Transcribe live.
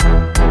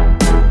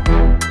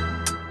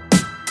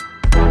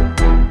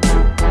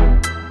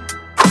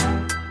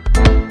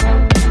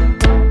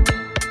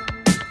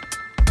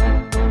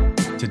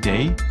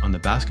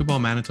Basketball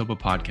Manitoba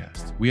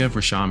podcast, we have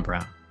Rashawn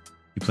Brown.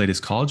 He played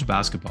his college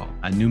basketball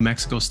at New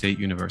Mexico State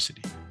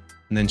University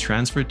and then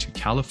transferred to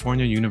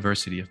California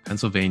University of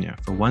Pennsylvania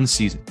for one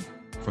season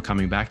before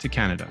coming back to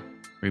Canada,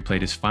 where he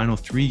played his final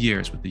 3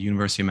 years with the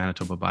University of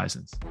Manitoba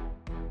Bisons.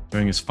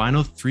 During his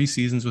final 3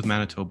 seasons with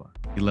Manitoba,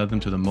 he led them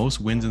to the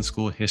most wins in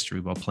school history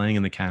while playing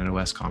in the Canada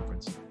West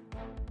Conference.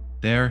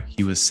 There,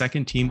 he was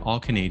second-team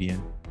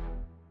All-Canadian.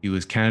 He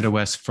was Canada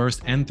West's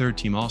first and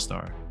third-team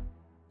All-Star.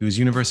 He was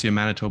University of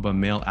Manitoba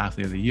Male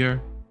Athlete of the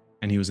Year,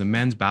 and he was a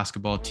men's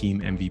basketball team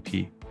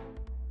MVP.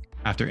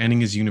 After ending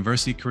his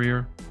university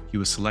career, he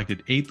was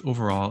selected 8th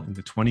overall in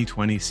the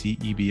 2020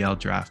 CEBL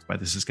draft by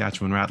the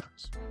Saskatchewan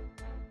Rattlers.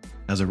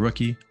 As a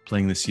rookie,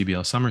 playing the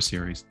CBL Summer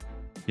Series,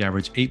 he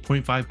averaged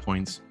 8.5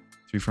 points,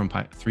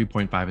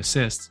 3.5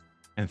 assists,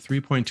 and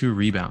 3.2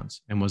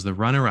 rebounds, and was the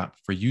runner-up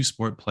for U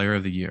Sport Player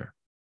of the Year.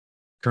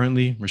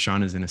 Currently,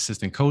 Rashawn is an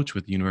assistant coach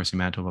with the University of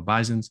Manitoba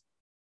Bisons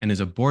and is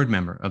a board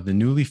member of the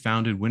newly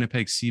founded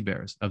Winnipeg Sea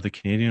Bears of the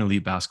Canadian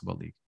Elite Basketball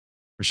League.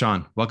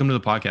 Rashawn, welcome to the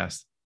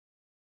podcast.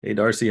 Hey,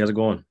 Darcy, how's it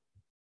going?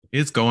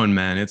 It's going,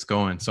 man. It's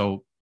going.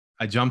 So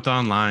I jumped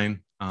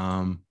online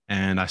and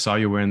I saw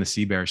you wearing the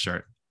Sea Bears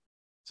shirt.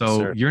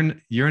 So yes,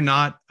 you're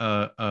not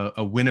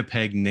a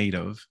Winnipeg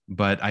native,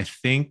 but I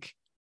think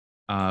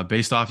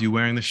based off you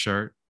wearing the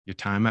shirt, your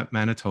time at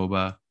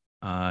Manitoba,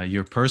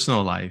 your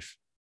personal life,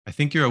 I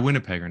think you're a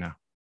Winnipegger now.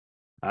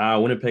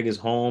 Winnipeg is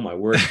home. I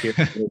work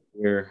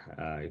here.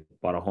 I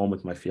bought a home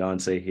with my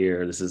fiance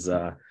here. This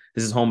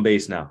is home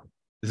base now.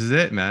 This is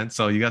it, man.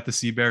 So you got the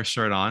Sea Bears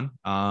shirt on.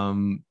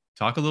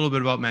 Talk a little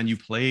bit about, man, you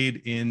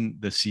played in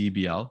the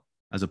CEBL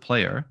as a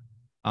player.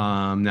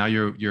 Now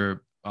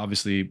you're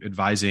obviously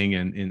advising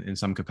and in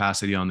some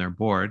capacity on their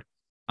board.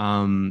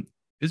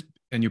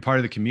 And you're part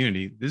of the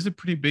community. This is a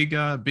pretty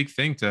big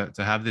thing to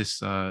have this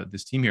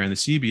team here. And the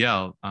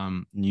CEBL,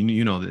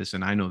 you know this,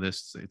 and I know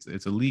this.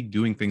 It's a league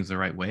doing things the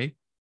right way.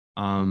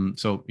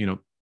 So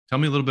tell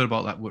me a little bit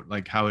about that,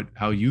 like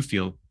how you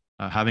feel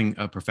having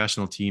a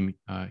professional team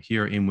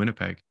here in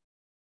Winnipeg.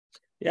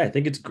 Yeah, I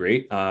think it's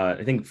great.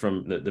 I think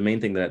from the main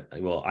thing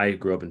I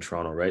grew up in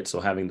Toronto, right? So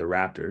having the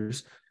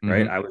Raptors,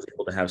 right? I was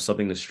able to have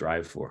something to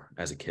strive for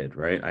as a kid,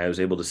 right? I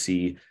was able to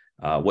see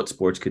what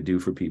sports could do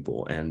for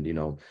people. And,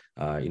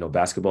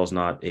 basketball is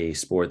not a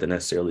sport that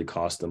necessarily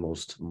costs the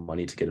most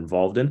money to get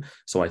involved in.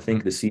 So I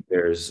think the Sea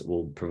Bears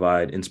will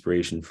provide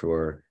inspiration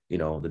for, the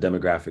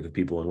demographic of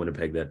people in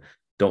Winnipeg that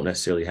don't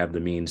necessarily have the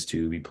means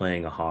to be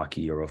playing a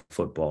hockey or a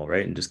football,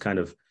 right? And just kind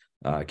of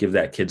give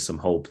that kid some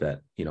hope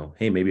that,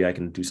 hey, maybe I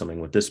can do something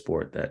with this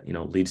sport that,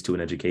 leads to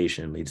an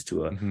education, leads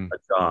to a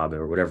job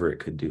or whatever it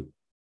could do.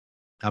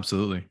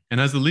 Absolutely.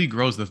 And as the league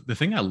grows, the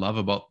thing I love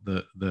about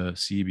the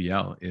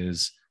CEBL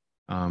is,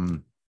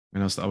 and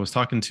I was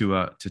talking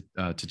to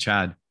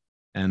Chad,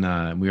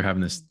 and we were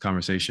having this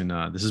conversation.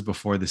 This is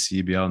before the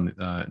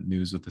CEBL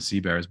news with the Sea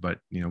Bears, but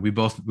we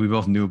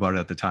both knew about it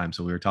at the time,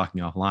 so we were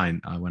talking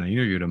offline when I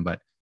interviewed him. But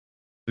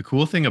the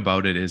cool thing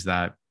about it is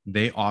that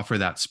they offer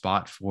that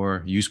spot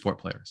for U Sport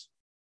players,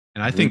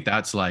 and I think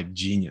that's like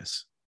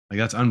genius. Like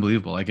that's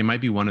unbelievable. Like it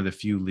might be one of the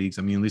few leagues,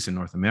 I mean, at least in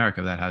North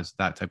America, that has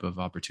that type of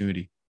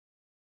opportunity.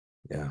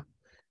 Yeah.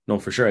 No,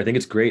 for sure. I think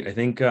it's great. I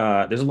think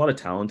there's a lot of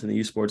talent in the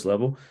U Sports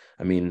level.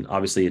 I mean,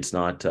 obviously it's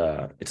not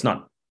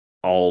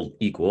all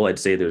equal. I'd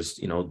say there's,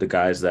 the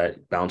guys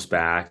that bounce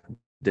back,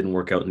 didn't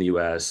work out in the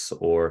US,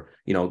 or,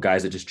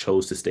 guys that just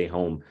chose to stay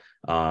home.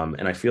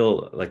 And I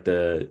feel like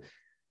the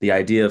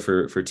idea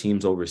for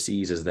teams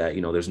overseas is that,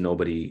 there's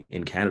nobody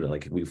in Canada.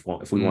 Like if we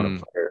want a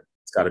player,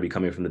 it's got to be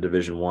coming from the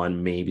Division I,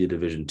 maybe the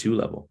Division II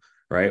level.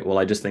 Right. Well,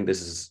 I just think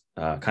this is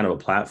kind of a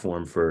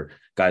platform for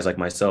guys like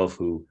myself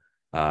who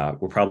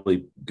we're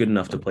probably good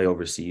enough to play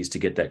overseas to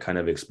get that kind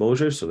of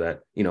exposure so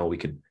that, we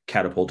could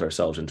catapult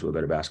ourselves into a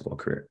better basketball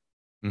career.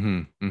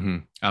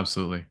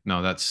 Absolutely.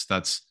 No, that's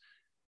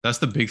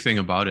the big thing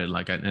about it.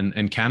 Like,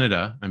 and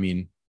Canada, I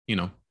mean,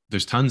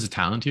 there's tons of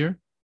talent here,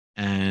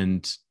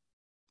 and,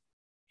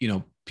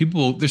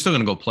 people, they're still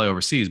going to go play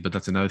overseas, but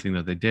that's another thing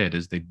that they did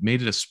is they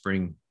made it a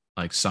spring,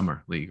 like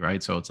summer league,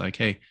 right? So it's like,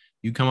 hey,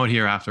 you come out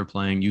here after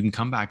playing, you can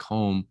come back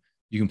home,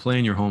 you can play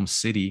in your home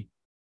city.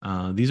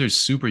 These are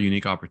super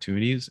unique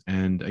opportunities.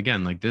 And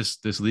again, like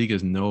this league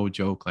is no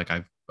joke. Like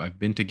I've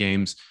been to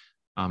games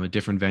at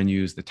different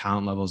venues. The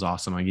talent level is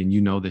awesome.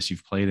 Again, this,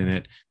 you've played in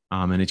it,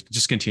 and it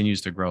just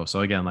continues to grow.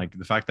 So again, like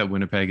the fact that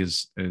Winnipeg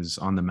is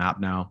on the map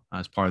now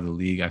as part of the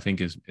league, I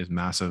think is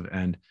massive.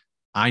 And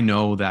I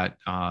know that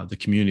the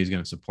community is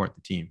going to support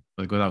the team,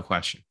 like without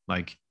question.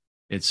 Like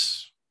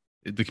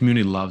the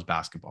community loves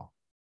basketball.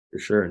 For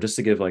sure. And just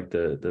to give like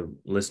the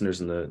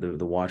listeners and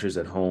the watchers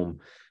at home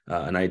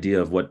an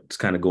idea of what's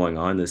kind of going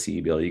on in the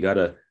CEBL, you got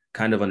to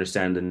kind of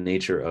understand the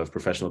nature of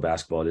professional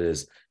basketball. It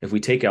is, if we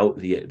take out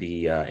the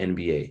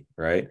NBA,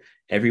 right?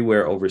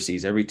 Everywhere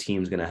overseas, every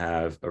team's going to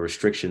have a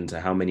restriction to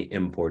how many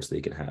imports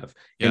they can have.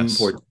 Yes.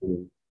 Imports,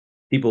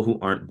 people who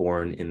aren't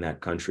born in that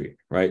country,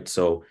 right?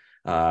 So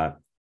my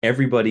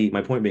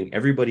point being,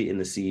 everybody in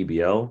the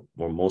CEBL,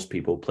 or most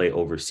people, play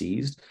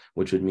overseas,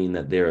 which would mean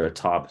that they're a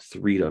top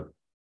 3 to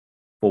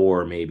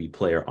 4 maybe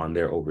player on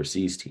their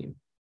overseas team,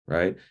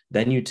 right?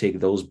 Then you take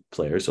those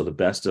players, so the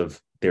best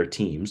of their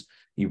teams,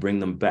 you bring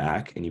them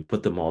back and you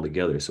put them all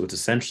together. So it's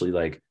essentially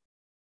like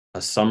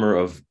a summer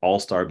of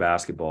all-star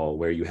basketball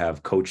where you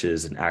have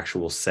coaches and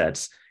actual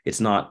sets. It's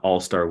not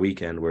all-star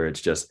weekend where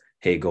it's just,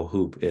 hey, go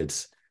hoop.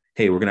 It's,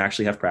 hey, we're going to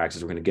actually have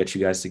practice. We're going to get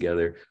you guys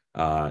together.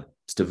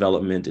 It's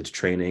development, it's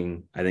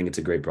training. I think it's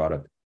a great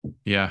product.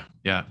 Yeah.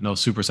 Yeah. No,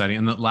 super exciting.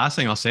 And the last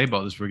thing I'll say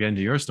about this, we're getting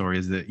to your story,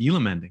 is the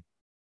Elam ending.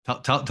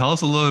 Tell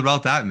us a little bit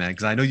about that, man,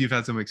 because I know you've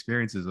had some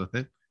experiences with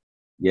it.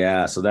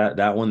 Yeah, so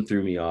that one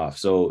threw me off.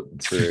 So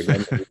for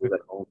again,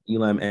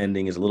 Elam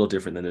ending is a little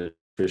different than the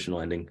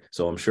traditional ending.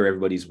 So I'm sure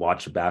everybody's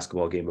watched a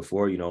basketball game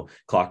before.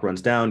 Clock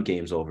runs down,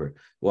 game's over.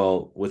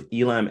 Well, with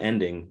Elam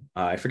ending,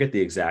 I forget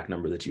the exact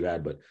number that you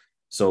had, but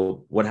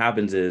so what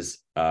happens is,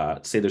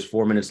 say there's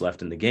 4 minutes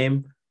left in the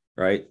game,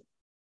 right?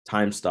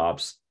 Time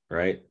stops,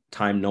 right?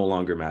 Time no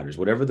longer matters.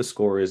 Whatever the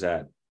score is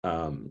at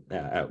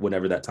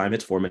whenever that time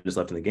hits, 4 minutes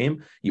left in the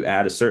game, you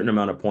add a certain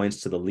amount of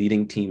points to the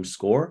leading team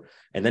score,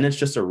 and then it's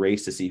just a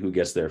race to see who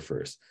gets there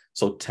first.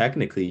 So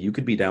technically you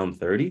could be down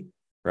 30,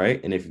 right?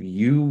 And if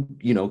you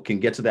can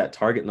get to that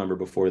target number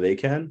before they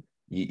can,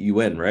 you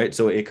win, right?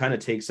 So it kind of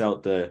takes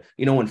out the,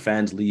 when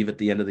fans leave at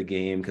the end of the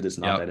game because it's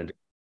not that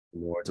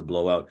anymore, it's a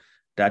blowout.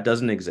 That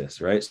doesn't exist,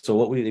 right? So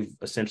what they've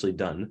essentially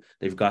done,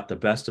 they've got the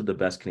best of the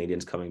best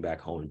Canadians coming back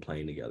home and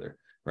playing together,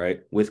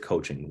 right? With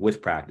coaching,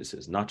 with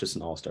practices, not just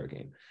an all-star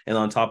game. And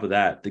on top of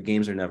that, the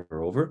games are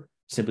never over,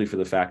 simply for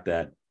the fact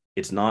that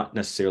it's not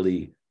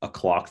necessarily a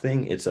clock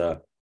thing. It's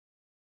a,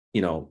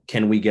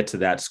 can we get to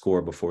that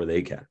score before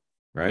they can,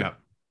 right? Yeah.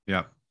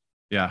 Yeah.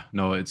 Yeah.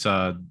 No, it's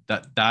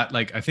that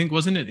like, I think,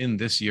 wasn't it in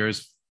this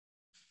year's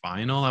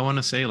final? I want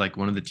to say like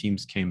one of the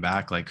teams came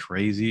back like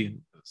crazy,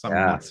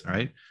 something that's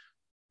right.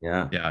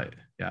 Yeah. Yeah.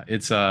 Yeah.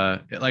 It's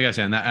like I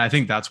said, and I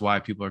think that's why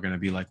people are going to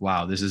be like,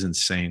 wow, this is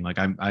insane. Like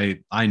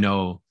I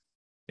know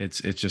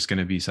it's just going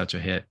to be such a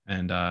hit.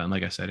 And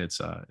like I said, it's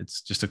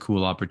just a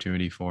cool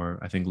opportunity for,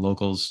 I think,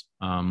 local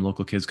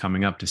kids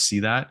coming up to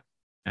see that.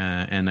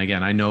 And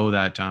again, I know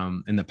that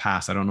in the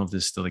past, I don't know if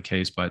this is still the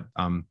case, but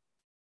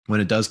when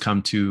it does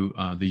come to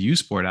the U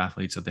Sport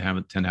athletes that they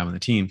tend to have on the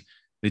team,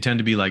 they tend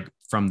to be like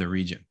from the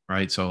region,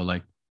 right? So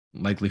like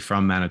likely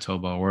from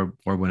Manitoba or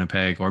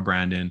Winnipeg or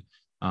Brandon.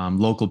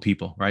 Local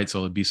people, right?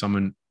 So it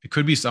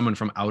could be someone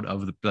from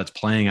that's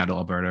playing out of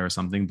Alberta or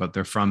something, but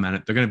they're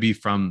going to be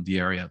from the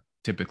area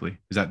typically.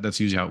 That's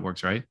usually how it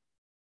works, right?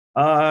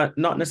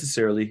 Not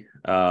necessarily.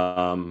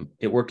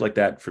 It worked like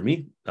that for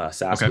me.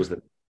 Sask was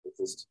the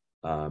closest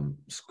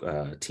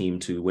team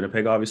to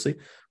Winnipeg, obviously,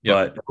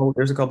 but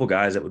there's a couple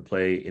guys that would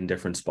play in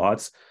different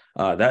spots.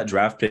 That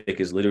draft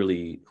pick is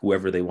literally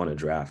whoever they want to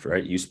draft,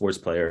 right? U Sports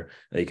player,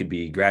 they could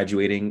be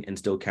graduating and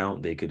still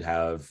count. They could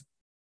have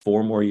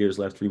 4 more years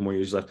left, 3 more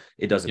years left.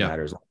 It doesn't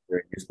matter. As long as they're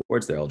in U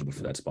Sports, they're eligible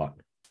for that spot.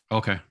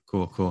 Okay,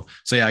 cool.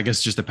 So yeah, I guess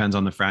it just depends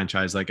on the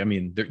franchise. Like, I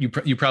mean,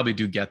 you probably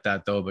do get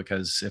that though,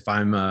 because if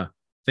I'm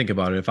think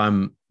about it, if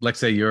I'm, let's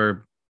say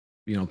you're,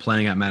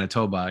 playing at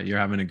Manitoba, you're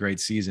having a great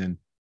season,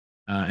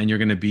 and you're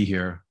going to be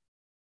here.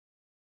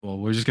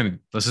 Well, let's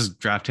just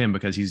draft him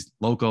because he's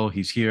local,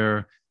 he's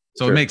here.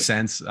 So It makes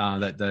sense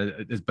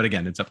but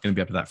again, it's going to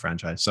be up to that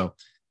franchise. So,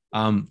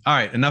 all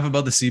right, enough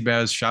about the Sea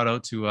Bears. Shout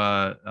out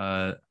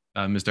to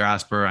Mr.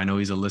 Asper. I know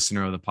he's a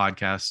listener of the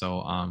podcast,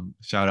 so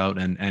shout out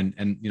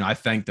and I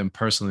thanked them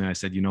personally. I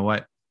said, you know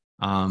what,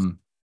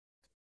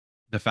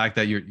 the fact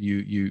that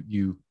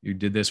you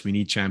did this, we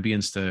need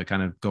champions to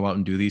kind of go out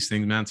and do these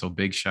things, man. So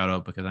big shout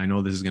out, because I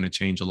know this is going to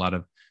change a lot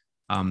of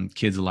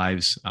kids'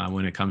 lives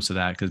when it comes to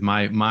that. Because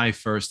my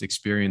first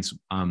experience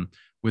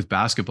with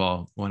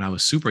basketball when I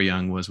was super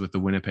young was with the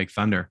Winnipeg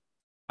Thunder.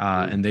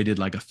 And they did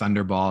like a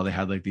Thunderball. They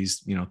had like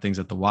these, things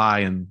at the Y,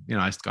 and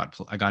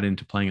I got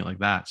into playing it like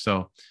that.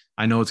 So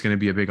I know it's going to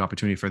be a big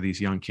opportunity for these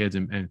young kids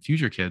and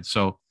future kids.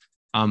 So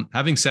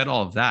having said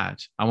all of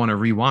that, I want to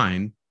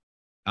rewind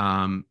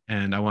and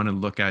I want to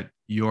look at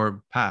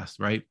your past,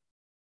 right?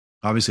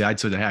 Obviously, I'd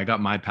say that, hey, I got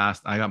my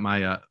past. I got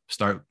my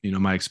start.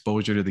 My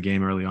exposure to the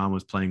game early on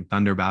was playing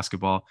Thunder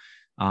basketball.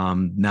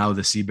 Now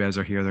the Sea Bears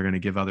are here. They're going to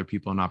give other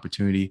people an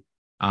opportunity.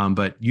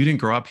 But you didn't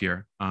grow up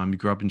here. You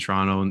grew up in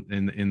Toronto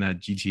in that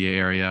GTA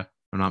area, if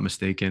I'm not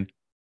mistaken.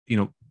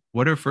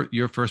 What are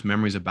your first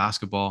memories of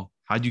basketball?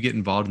 How'd you get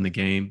involved in the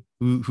game?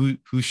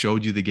 Who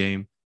showed you the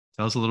game?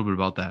 Tell us a little bit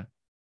about that.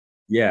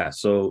 Yeah.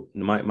 So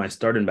my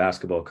start in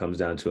basketball comes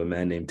down to a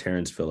man named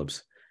Terrence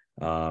Phillips.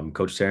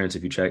 Coach Terrence,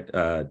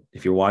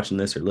 if you're watching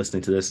this or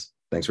listening to this,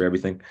 thanks for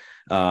everything.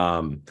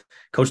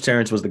 Coach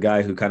Terrence was the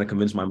guy who kind of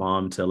convinced my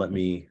mom to let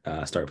me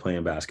start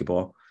playing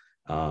basketball.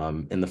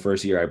 In the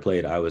first year I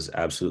played, I was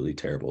absolutely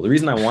terrible. The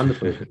reason I wanted to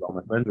play is because all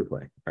my friends were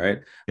playing,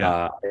 right?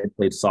 Yeah. I had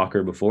played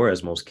soccer before,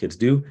 as most kids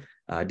do.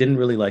 I didn't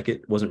really like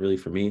it. It wasn't really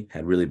for me.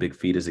 Had really big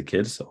feet as a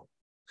kid, so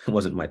it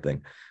wasn't my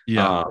thing.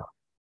 Yeah.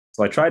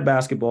 So I tried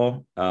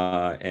basketball,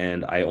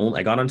 and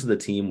I got onto the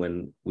team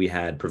when we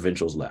had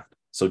provincials left.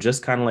 So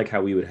just kind of like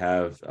how we would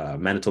have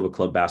Manitoba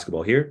club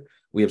basketball here,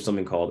 we have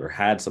something called, or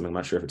had something, I'm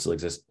not sure if it still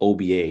exists,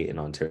 OBA in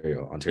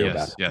Ontario Yes,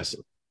 basketball. yes.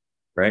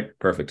 Right.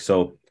 Perfect.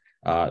 So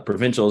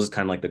provincials is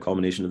kind of like the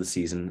culmination of the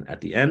season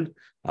at the end.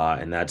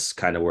 And that's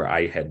kind of where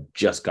I had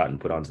just gotten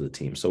put onto the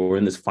team. So we're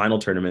in this final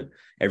tournament.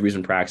 Everybody's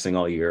been practicing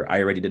all year.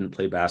 I already didn't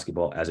play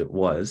basketball as it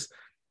was.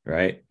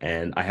 Right.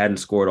 And I hadn't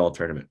scored all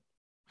tournament.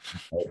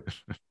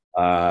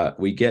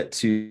 We get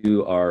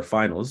to our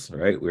finals,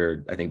 right?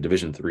 We're, I think,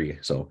 Division 3.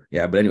 So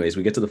yeah, but anyways,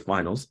 we get to the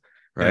finals,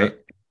 Yeah. right?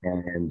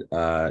 And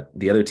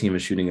the other team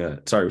is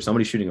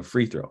somebody's shooting a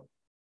free throw,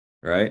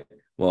 right?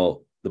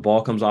 Well, the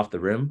ball comes off the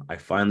rim. I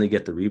finally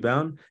get the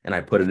rebound and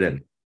I put it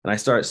in. And I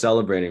start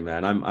celebrating,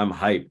 man. I'm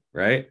hyped,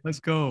 right? Let's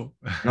go.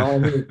 And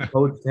all I hear is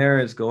Coach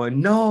Terrence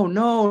going, no,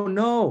 no,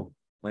 no.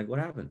 Like, what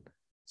happened?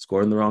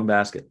 Scored in the wrong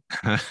basket.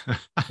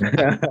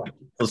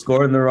 So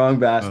scored in the wrong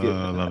basket. Oh,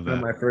 I love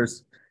that. My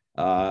first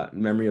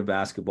memory of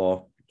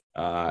basketball.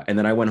 And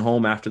then I went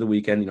home after the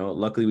weekend.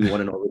 Luckily we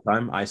won in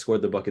overtime. I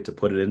scored the bucket to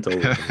put it into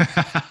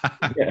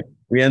overtime. Yeah,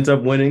 we ended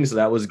up winning, so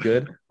that was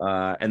good.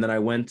 And then I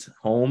went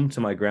home to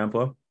my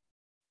grandpa.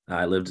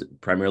 I lived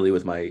primarily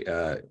with my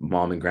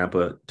mom and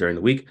grandpa during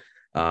the week.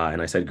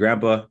 And I said,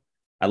 Grandpa,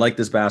 I like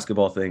this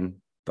basketball thing,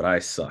 but I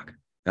suck.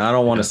 And I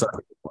don't want to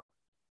suck.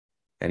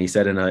 And he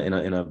said in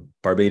a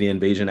Barbadian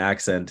Bajan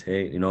accent,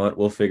 hey, you know what?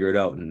 We'll figure it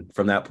out. And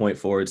from that point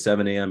forward,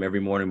 7 a.m. every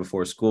morning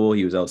before school,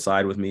 he was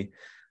outside with me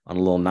on a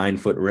little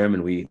 9-foot rim,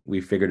 and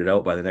we figured it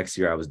out. By the next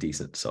year, I was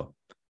decent. So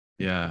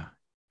yeah.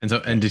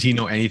 And did he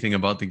know anything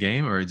about the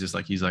game, or just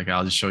like he's like,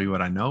 I'll just show you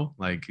what I know?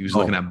 Like he was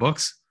looking at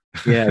books.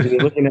 Yeah, he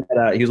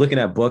was looking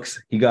at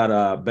books. He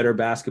got Better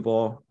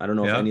Basketball. I don't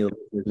know if any of the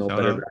listeners know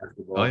Better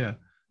Basketball. Oh yeah.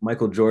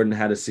 Michael Jordan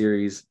had a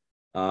series.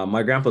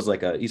 My grandpa's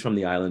he's from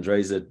the islands, right?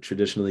 He's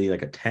traditionally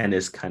like a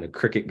tennis kind of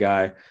cricket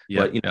guy.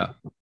 Yeah.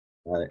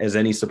 But as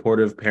any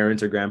supportive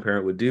parent or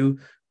grandparent would do,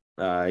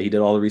 he did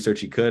all the research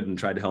he could and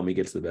tried to help me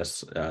get to the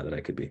best that I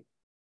could be.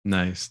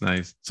 Nice.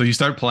 So you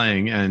start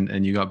playing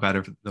and you got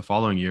better the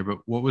following year, but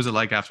what was it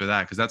like after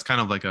that? Because that's kind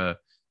of like a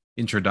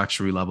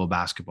introductory level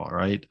basketball,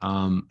 right?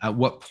 At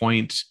what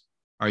point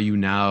are you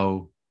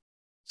now,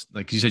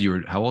 like you said, you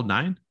were how old?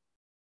 9?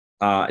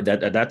 At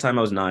that time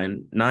I was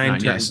 9.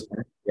 9, yes.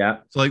 Yeah.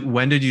 So like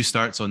when did you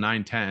start? So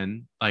 9,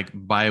 10, like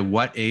by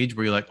what age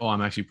were you like, oh,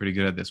 I'm actually pretty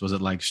good at this? Was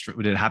it like,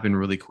 did it happen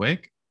really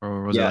quick,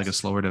 or was it like a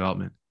slower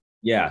development?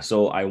 Yeah.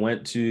 So I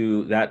went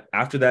to that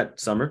after that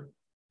summer,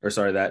 or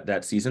sorry,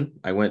 that season,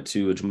 I went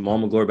to a Jamal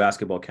Magloire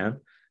basketball camp.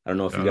 I don't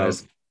know if you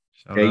guys,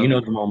 you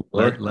know Jamal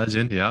Magloire.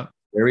 Legend. Yeah.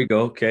 There we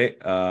go. Okay.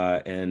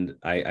 And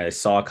I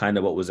saw kind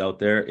of what was out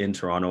there in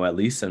Toronto at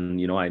least. And,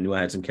 I knew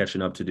I had some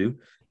catching up to do.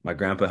 My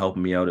grandpa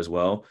helping me out as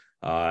well.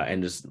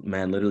 And just,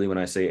 man, literally when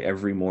I say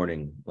every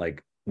morning,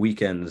 like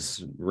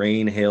weekends,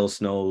 rain, hail,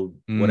 snow,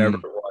 whatever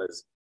it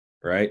was,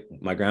 right?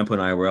 My grandpa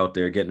and I were out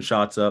there getting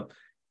shots up,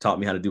 taught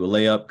me how to do a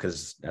layup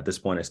because at this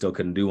point I still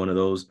couldn't do one of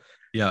those.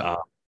 Yeah.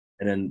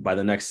 And then by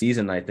the next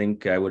season, I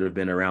think I would have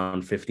been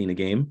around 15 a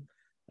game.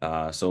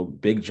 So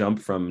big jump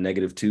from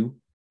 -2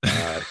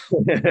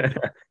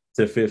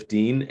 to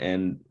 15.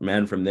 And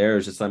man, from there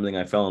is just something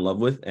I fell in love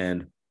with.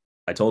 And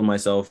I told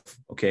myself,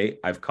 okay,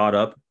 I've caught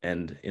up,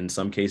 and in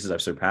some cases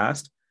I've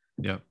surpassed.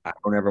 Yeah. I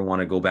don't ever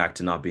want to go back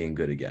to not being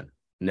good again.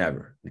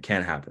 Never. It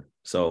can't happen.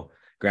 So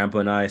grandpa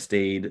and I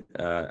stayed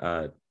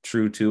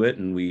true to it.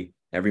 And we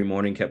every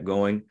morning kept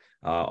going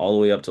all the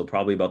way up till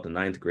probably about the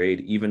 9th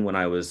grade. Even when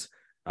I was,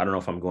 I don't know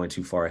if I'm going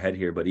too far ahead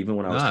here, but even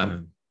when I was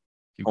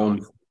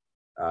home,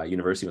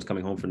 university was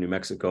coming home from New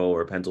Mexico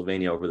or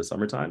Pennsylvania over the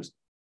summer times.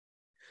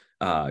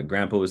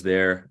 Grandpa was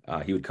there.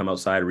 He would come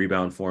outside,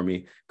 rebound for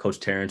me. Coach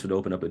Terrence would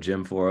open up a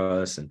gym for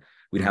us, and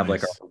we'd have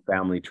like our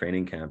family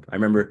training camp. I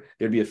remember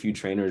there'd be a few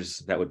trainers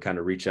that would kind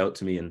of reach out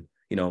to me and,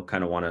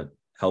 kind of want to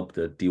help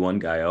the D1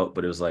 guy out,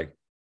 but it was like,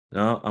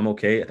 no, I'm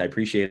okay. I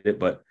appreciate it,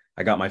 but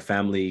I got my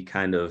family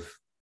kind of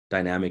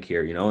dynamic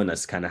here, and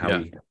that's kind of how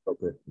we built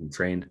it and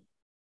trained.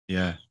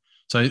 Yeah.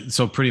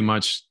 So pretty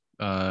much,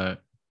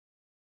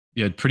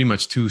 you had pretty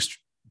much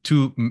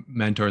two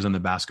mentors on the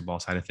basketball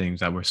side of things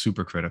that were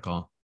super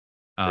critical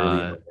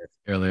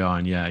early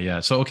on. Yeah.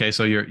 So okay,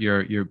 so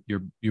you're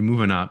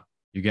moving up,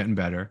 you're getting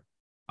better.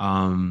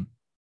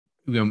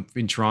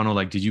 In Toronto,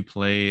 like, did you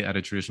play at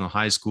a traditional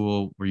high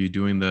school? Were you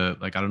doing the,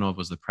 like, I don't know if it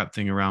was the prep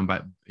thing around,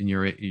 but in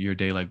your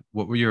day, like,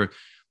 what was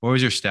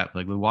your step?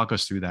 Like, walk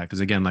us through that,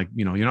 because again, like,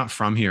 you're not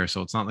from here,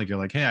 so it's not like you're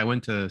like, hey, I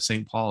went to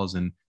St. Paul's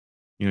and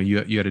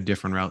you had a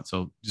different route.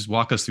 So just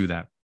walk us through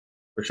that.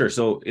 For sure.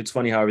 So it's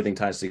funny how everything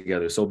ties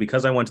together. So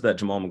because I went to that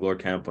Jamal Magloire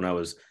camp when I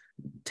was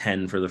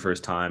 10 for the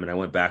first time, and I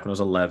went back when I was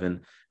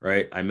 11,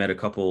 right? I met a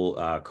couple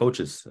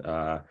coaches,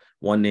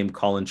 one named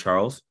Colin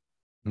Charles.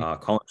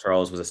 Colin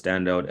Charles was a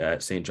standout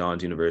at St.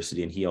 John's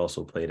University, and he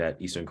also played at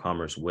Eastern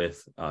Commerce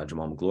with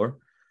Jamal Magloire.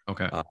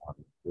 Okay.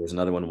 There was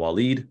another one,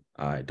 Waleed.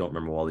 I don't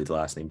remember Waleed's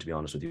last name, to be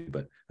honest with you,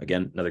 but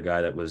again, another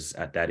guy that was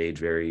at that age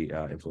very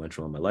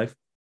influential in my life.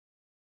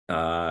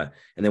 And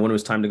then when it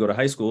was time to go to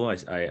high school,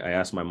 I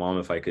asked my mom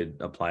if I could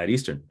apply at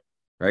Eastern,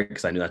 right?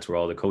 Because I knew that's where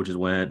all the coaches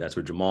went. That's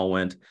where Jamal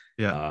went.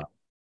 Yeah. If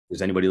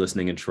there's anybody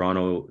listening in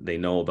Toronto, they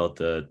know about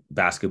the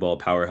basketball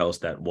powerhouse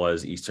that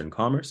was Eastern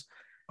Commerce.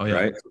 Oh, yeah.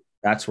 Right.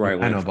 That's where I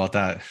I know went. about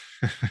that.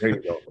 There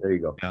you go. There you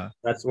go. Yeah.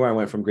 That's where I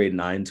went from grade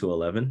 9 to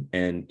 11.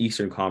 And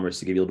Eastern Commerce,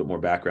 to give you a little bit more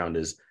background,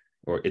 is,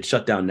 or it's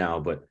shut down now,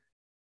 but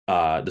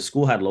the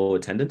school had low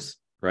attendance,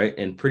 right?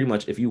 And pretty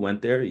much if you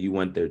went there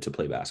to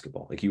play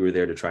basketball. Like you were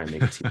there to try and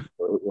make a team.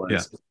 So it Yeah.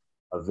 was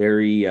a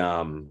very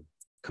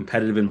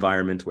competitive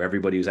environment where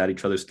everybody was at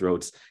each other's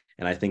throats.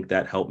 And I think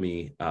that helped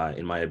me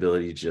in my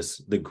ability to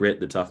just the grit,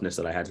 the toughness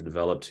that I had to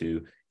develop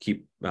to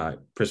keep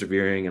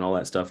persevering and all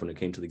that stuff when it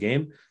came to the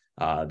game.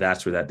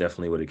 That's where that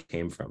definitely would have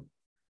came from.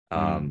 Mm.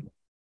 Um,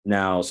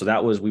 Now, so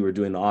that was, we were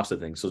doing the OSTA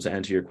thing. So to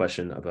answer your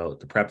question about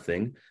the prep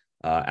thing,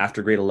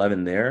 after grade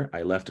 11 there,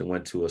 I left and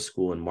went to a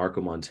school in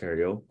Markham,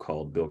 Ontario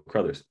called Bill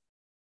Crothers,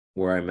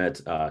 where I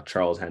met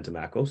Charles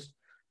Hantamakos.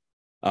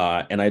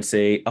 And I'd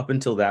say up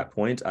until that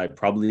point, I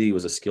probably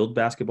was a skilled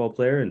basketball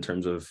player in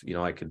terms of,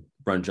 I could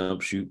run,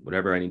 jump, shoot,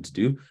 whatever I need to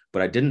do,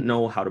 but I didn't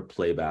know how to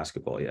play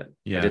basketball yet. I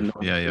Yeah. didn't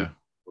know. Yeah. Yeah.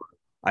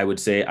 I would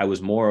say I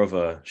was more of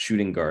a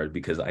shooting guard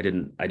because I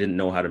didn't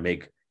know how to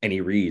make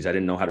any reads. I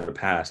didn't know how to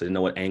pass. I didn't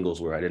know what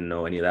angles were. I didn't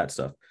know any of that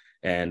stuff.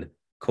 And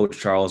Coach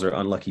Charles, or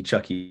Unlucky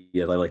Chucky,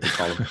 as I like to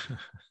call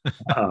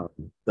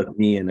him, took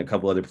me and a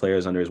couple other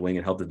players under his wing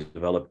and helped it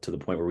develop to the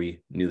point where we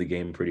knew the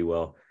game pretty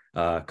well.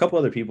 A couple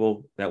other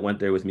people that went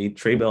there with me,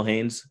 Trey Bell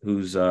Haynes,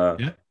 who's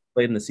Yeah.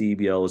 played in the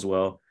CEBL as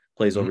well,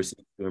 plays Mhm.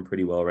 overseas, doing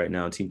pretty well right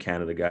now. Team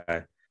Canada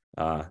guy.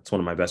 It's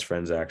one of my best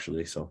friends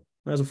actually. So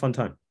that was a fun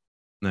time.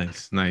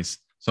 Nice. Nice.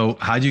 So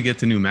how'd you get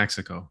to New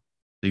Mexico?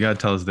 You got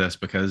to tell us this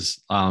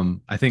because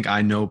I think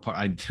I know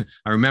I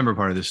remember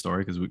part of this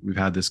story because we've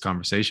had this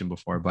conversation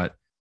before, but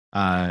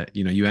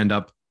you end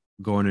up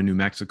going to New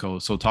Mexico.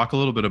 So talk a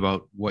little bit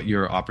about what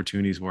your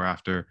opportunities were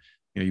after,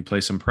 you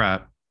play some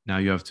prep. Now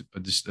you have a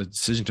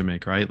decision to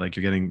make, right? Like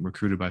you're getting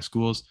recruited by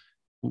schools.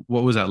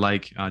 What was that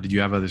like? Did you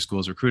have other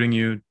schools recruiting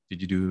you?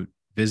 Did you do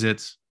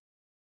visits?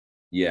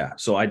 Yeah.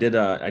 So I did.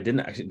 I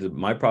didn't actually.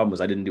 My problem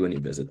was I didn't do any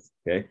visits.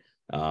 Okay.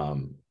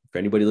 For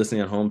anybody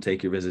listening at home,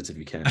 take your visits if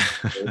you can.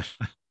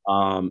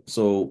 Okay?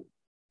 So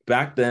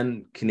back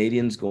then,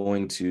 Canadians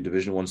going to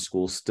Division I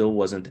schools still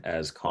wasn't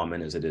as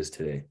common as it is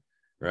today,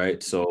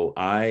 right? So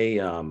I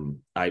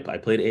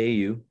played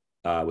AAU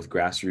with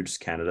Grassroots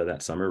Canada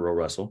that summer. Ro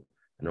Russell.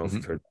 I don't know if Mhm.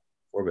 you've heard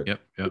before, but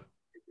Yep. Yep.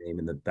 name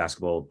in the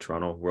basketball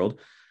Toronto world.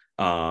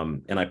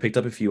 And I picked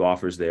up a few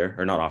offers there,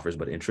 or not offers,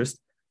 but interest,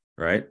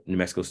 right? New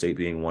Mexico State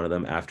being one of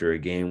them. After a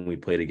game we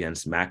played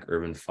against Mac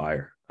Urban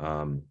Fire.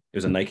 It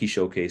was a Nike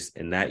showcase,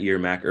 and that year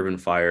Mac Urban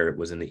Fire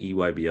was in the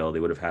EYBL. They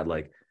would have had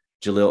like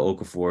Jaleel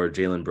Okafor,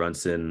 Jalen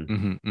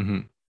Brunson. Hmm. Hmm.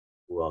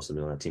 Who else would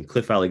be on that team?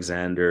 Cliff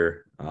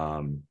Alexander,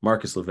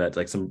 Marcus Levette,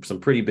 like some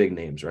pretty big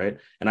names, right?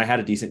 And I had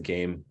a decent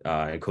game,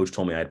 and coach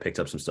told me I had picked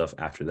up some stuff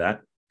after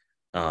that.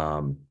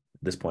 At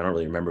this point, I don't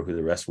really remember who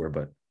the rest were,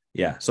 but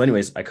yeah. So,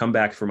 anyways, I come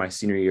back for my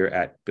senior year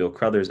at Bill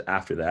Crothers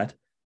after that,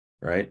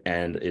 right?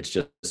 And it's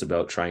just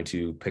about trying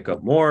to pick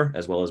up more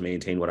as well as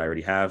maintain what I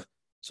already have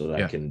so that I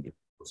Yeah. can go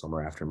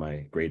somewhere after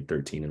my grade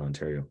 13 in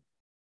Ontario.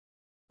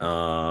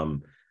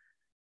 Um,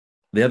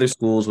 the other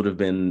schools would have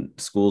been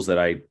schools that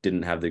I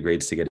didn't have the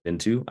grades to get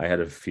into. I had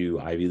a few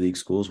Ivy League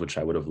schools, which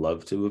I would have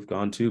loved to have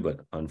gone to, but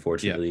Yeah.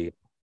 unfortunately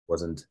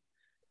wasn't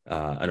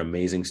an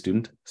amazing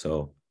student.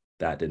 So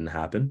that didn't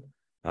happen.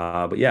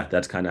 But yeah,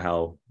 that's kind of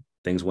how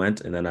things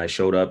went. And then I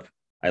showed up.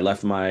 I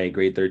left my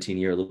grade 13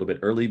 year a little bit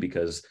early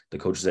because the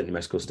coaches at New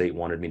Mexico State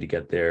wanted me to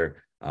get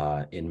there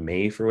in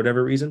May for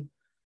whatever reason.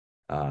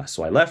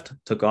 So I left,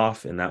 took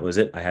off, and that was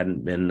it. I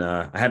hadn't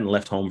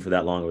left home for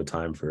that long of a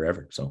time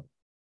forever. So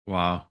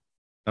Wow.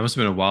 That must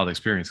have been a wild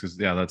experience because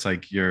yeah, that's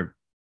like you're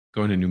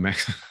going to New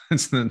Mexico.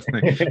 That's the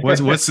thing.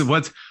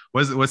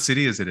 What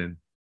city is it in?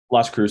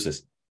 Las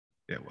Cruces.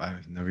 Yeah,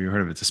 I've never even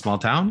heard of it. It's a small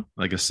town,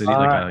 like a city,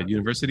 like Uh, a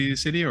university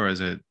city, or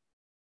is it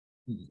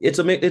it's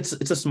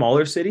a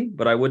smaller city,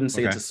 but I wouldn't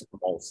say it's okay? a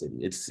small city.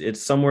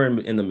 It's somewhere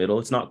in the middle.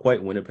 It's not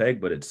quite Winnipeg,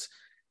 but it's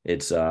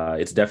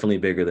definitely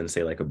bigger than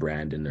say like a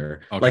Brandon,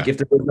 or like Okay. if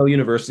there was no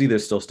university,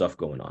 there's still stuff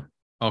going on.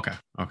 Okay.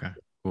 Okay.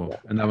 Cool. Yeah.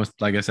 And that was,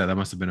 like I said, that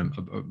must have been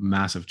a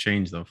massive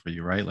change though for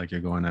you, right? Like Oh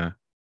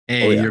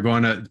yeah, you're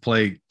going to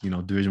play,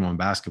 Division I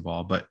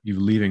basketball, but you're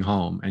leaving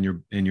home and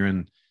you're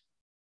in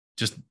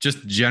just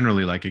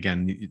generally, like,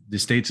 again, the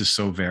States is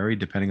so varied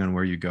depending on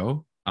where you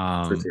go.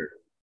 for sure.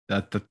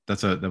 That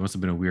must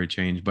have been a weird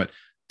change. But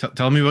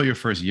tell me about your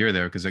first year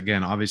there, because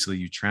again, obviously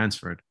you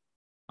transferred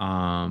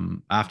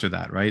after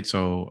that, right?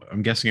 So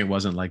I'm guessing it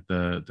wasn't like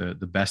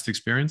the best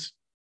experience.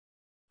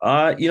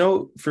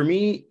 For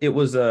me, it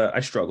was I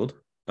struggled.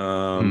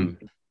 Mm,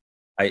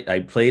 I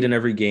played in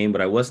every game,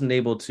 but I wasn't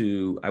able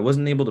to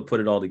put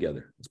it all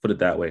together. Let's put it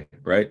that way,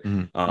 right?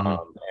 mm,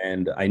 mm,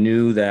 And I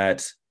knew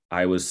that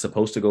I was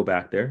supposed to go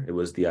back there. It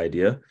was the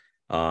idea.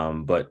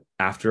 But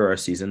after our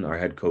season, our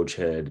head coach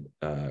had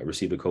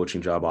received a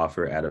coaching job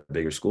offer at a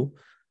bigger school,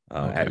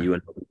 at okay.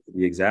 UNW to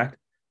be exact.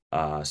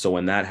 So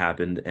when that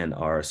happened and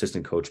our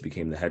assistant coach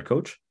became the head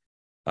coach,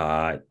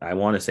 I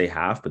want to say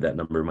half, but that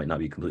number might not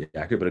be completely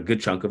accurate, but a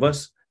good chunk of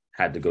us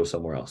had to go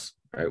somewhere else,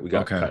 right? We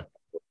got Okay. cut.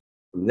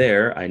 From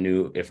there, I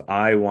knew if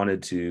I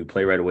wanted to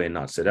play right away and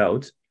not sit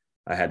out,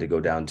 I had to go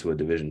down to a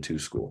Division II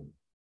school.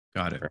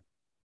 Got it. Right?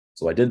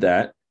 So I did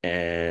that.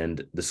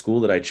 And the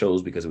school that I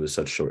chose, because it was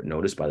such short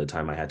notice by the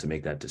time I had to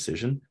make that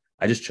decision,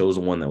 I just chose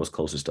the one that was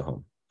closest to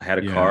home. I had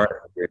a Yeah.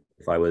 car.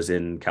 If I was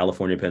in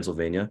California,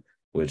 Pennsylvania,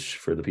 which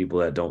for the people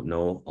that don't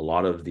know, a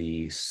lot of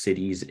the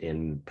cities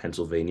in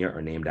Pennsylvania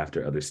are named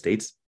after other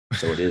states.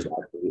 So it is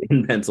actually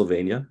in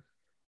Pennsylvania.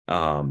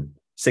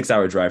 6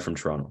 hour drive from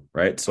Toronto,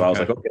 right? So I was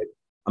Okay. like, okay,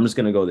 I'm just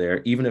gonna go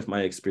there. Even if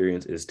my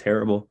experience is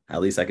terrible, at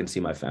least I can see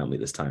my family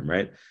this time,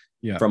 right?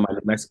 Yeah. From my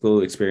New Mexico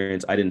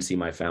experience, I didn't see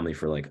my family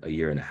for like a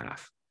year and a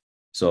half.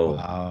 So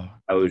Wow.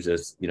 I was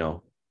just,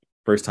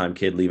 first time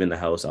kid leaving the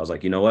house. I was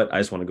like, you know what? I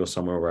just want to go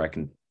somewhere where I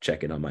can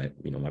check in on my,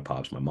 my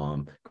pops, my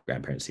mom,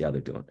 grandparents, see how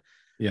they're doing.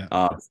 Yeah.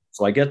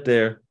 So I get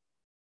there.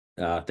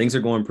 Things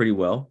are going pretty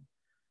well.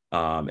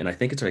 And I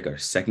think it's like our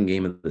second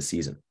game of the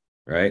season,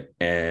 right?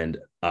 And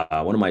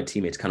one of my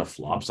teammates kind of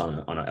flops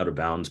on an out of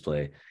bounds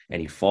play,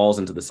 and he falls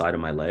into the side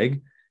of my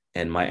leg,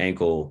 and my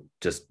ankle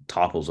just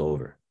topples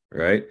over,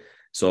 right?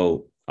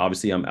 So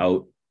obviously I'm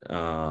out,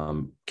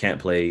 can't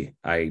play.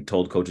 I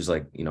told coaches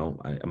like, I'm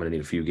gonna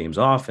need a few games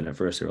off, and at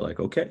first they were like,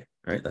 okay,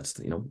 right, that's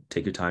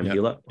take your time, Yeah.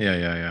 heal up. Yeah.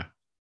 Yeah. Yeah.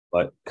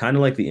 But kind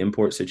of like the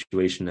import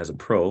situation as a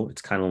pro,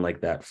 it's kind of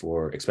like that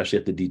for, especially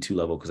at the D2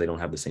 level, because they don't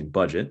have the same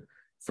budget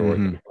for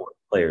Mm-hmm.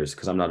 players.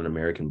 Because I'm not an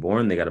American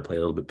born, they got to pay a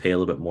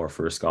little bit more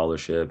for a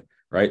scholarship,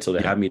 right? So they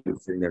Yeah. have me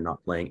sitting there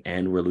not playing,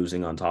 and we're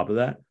losing on top of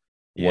that.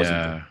 Wasn't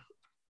Yeah.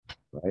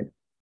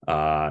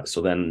 right.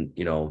 So then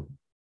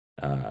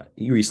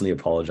you recently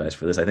apologized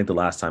for this. I think the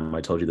last time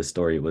I told you the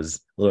story was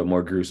a little bit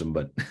more gruesome,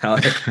 but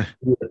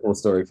the full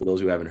story for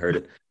those who haven't heard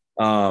it.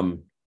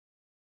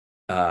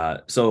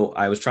 So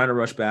I was trying to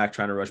rush back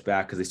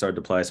because they started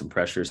to apply some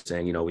pressure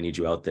saying, we need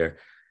you out there.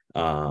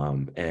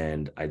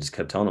 And I just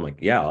kept telling them like,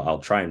 yeah, I'll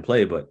try and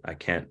play, but I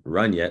can't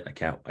run yet. I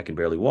can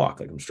barely walk.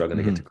 Like I'm struggling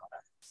to get to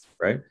class.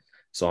 Right.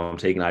 So I'm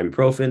taking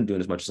ibuprofen,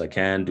 doing as much as I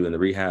can, doing the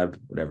rehab,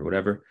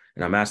 whatever.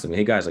 And I'm asking them,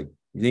 hey guys, like,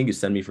 you think you could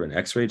send me for an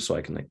x-ray so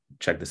I can like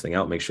check this thing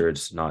out, make sure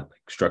it's not like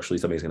structurally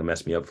something's going to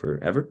mess me up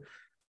forever.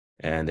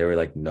 And they were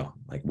like, no,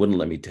 like wouldn't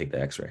let me take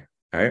the x-ray.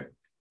 All right.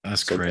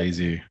 That's So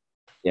crazy.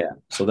 yeah.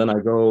 So then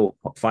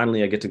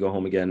finally I get to go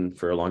home again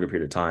for a longer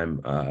period of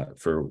time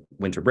for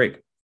winter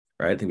break.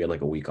 Right. I think we had like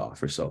a week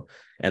off or so.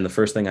 And the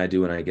first thing I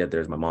do when I get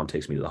there is my mom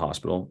takes me to the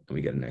hospital and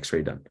we get an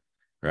x-ray done.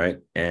 Right.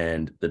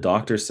 And the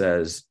doctor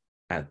says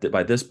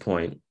by this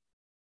point,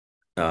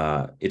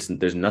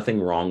 there's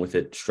nothing wrong with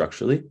it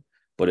structurally,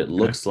 but it Okay.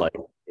 looks like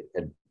it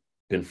had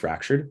been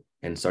fractured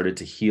and started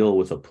to heal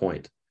with a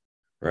point.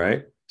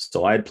 Right.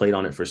 So I had played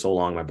on it for so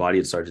long, my body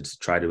had started to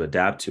try to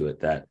adapt to it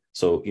that,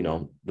 so,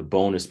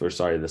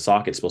 the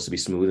socket's supposed to be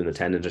smooth and the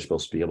tendons are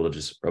supposed to be able to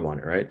just rub on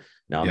it. Right.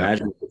 Now Yeah.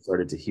 imagine if it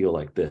started to heal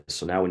like this.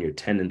 So now when your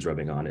tendons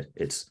rubbing on it,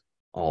 it's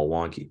all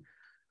wonky.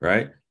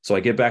 Right. So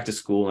I get back to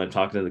school and I'm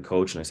talking to the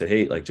coach and I said,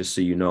 hey, like, just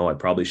so you know, I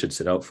probably should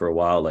sit out for a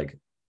while. Like,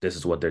 this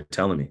is what they're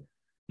telling me.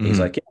 And he's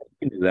Mm-hmm. like, yeah,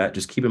 you can do that.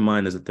 Just keep in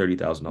mind there's a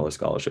 $30,000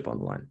 scholarship on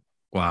the line.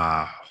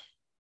 Wow.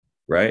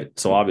 Right.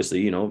 So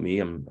obviously,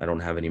 me, I don't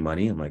have any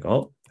money. I'm like,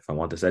 oh, if I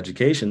want this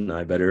education,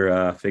 I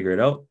better figure it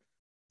out.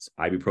 So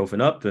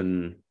ibuprofen up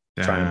and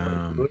try and play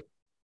through Damn. it.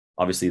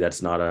 Obviously,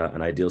 that's not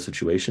an ideal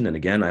situation. And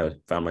again, I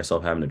found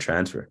myself having to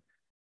transfer.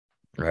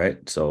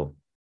 Right. So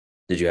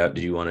did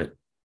you want to,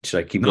 should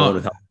I keep going No,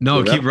 with how no,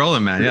 it keep up?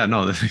 rolling, man. Yeah,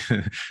 no.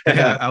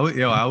 Yeah,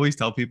 I always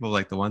tell people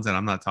like the ones that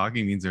I'm not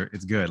talking means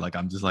it's good. Like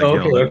I'm just like, yo,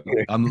 Okay,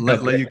 okay, let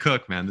okay. you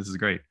cook, man. This is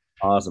great.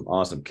 Awesome,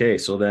 awesome. Okay,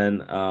 so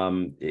then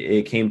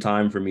it came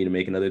time for me to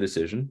make another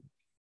decision.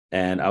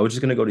 And I was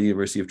just going to go to the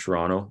University of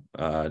Toronto,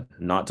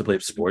 not to play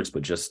sports,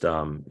 but just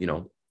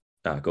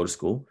go to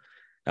school.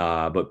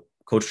 But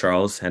Coach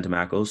Charles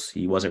Hentamakos,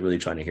 he wasn't really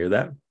trying to hear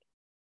that.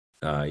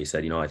 He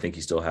said, I think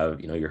you still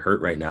have, you're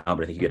hurt right now,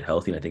 but I think you get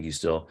healthy, and I think you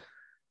still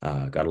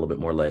got a little bit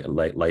more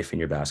life in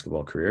your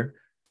basketball career.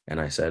 And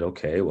I said,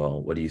 okay,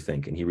 well, what do you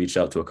think? And he reached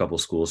out to a couple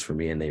schools for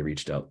me, and they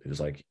reached out. It was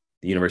like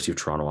the University of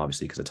Toronto,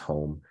 obviously, because it's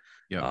home.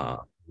 Yep.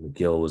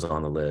 McGill was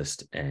on the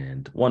list,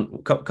 and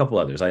couple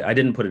others. I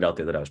didn't put it out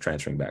there that I was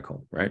transferring back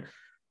home, right?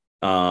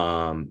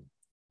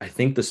 I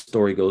think the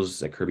story goes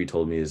that Kirby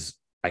told me is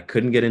I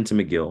couldn't get into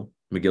McGill.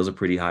 McGill's a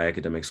pretty high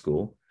academic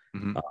school.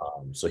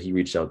 Mm-hmm. So he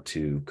reached out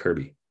to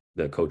Kirby,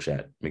 the coach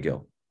at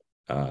McGill.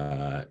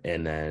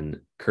 And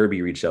then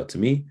Kirby reached out to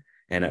me.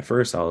 And at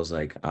first I was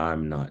like,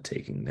 I'm not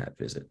taking that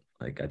visit.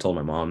 Like I told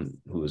my mom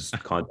who was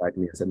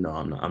contacting me, I said, no,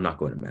 I'm not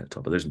going to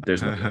Manitoba.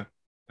 There's no way.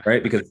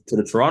 Right. Because to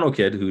the Toronto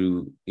kid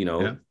who,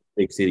 Yeah.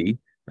 big city,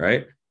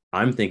 right?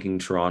 I'm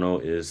thinking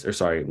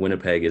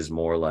Winnipeg is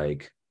more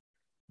like,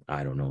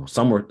 I don't know,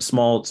 somewhere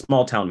small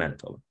town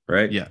Manitoba,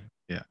 right? Yeah.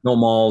 Yeah. No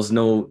malls,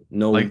 no.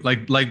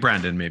 Like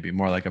Brandon, maybe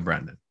more like a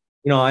Brandon.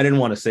 I didn't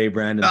want to say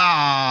Brandon.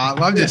 Ah,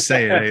 I'm just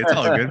saying, hey, it's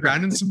all good.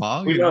 Brandon's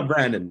small, We love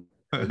Brandon,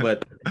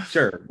 but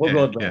sure, we'll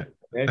go Yeah,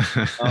 with yeah.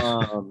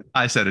 Brandon. Okay.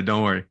 I said it.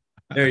 Don't worry.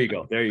 There you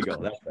go. There you go.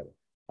 That's better.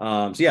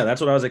 So yeah,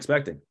 that's what I was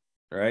expecting.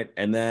 Right.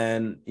 And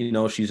then,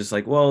 she's just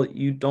like, well,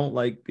 you don't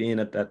like being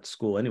at that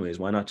school anyways.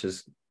 Why not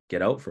just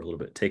get out for a little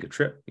bit, take a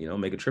trip,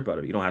 make a trip out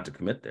of it. You don't have to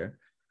commit there.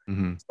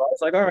 Mm-hmm. So I was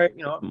like, all right,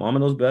 mama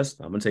knows best.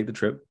 I'm gonna take the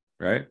trip,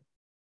 right?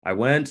 I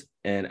went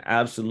and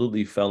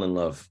absolutely fell in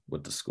love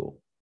with the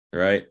school,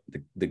 right?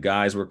 The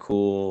guys were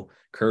cool.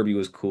 Kirby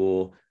was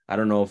cool. I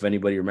don't know if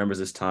anybody remembers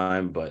this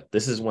time, but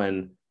this is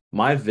when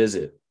my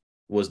visit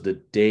was the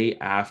day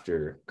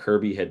after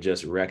Kirby had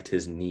just wrecked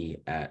his knee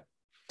at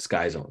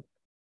Sky Zone,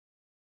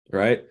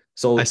 right? I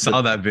So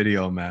saw that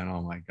video, man.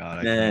 Oh my God,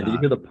 I man, did you cannot.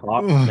 hear the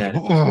pop? Man,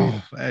 it's crazy.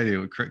 Oh,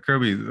 anyway,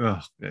 Kirby. Oh,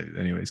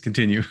 anyways,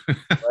 continue.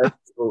 Right?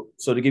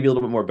 So to give you a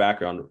little bit more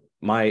background,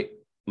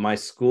 my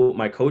school,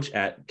 my coach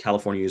at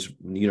California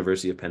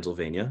University of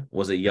Pennsylvania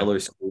was a Yeah, yellow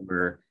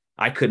schooler.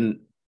 I couldn't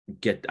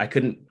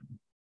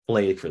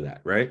play for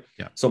that, right?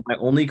 yeah, So my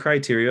only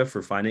criteria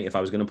for finding if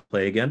I was going to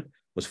play again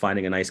was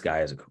finding a nice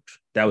guy as a coach.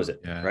 That was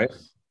it, yeah. right?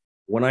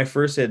 When I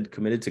first had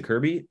committed to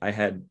Kirby, I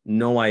had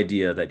no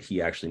idea that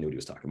he actually knew what he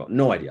was talking about.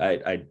 No idea.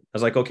 I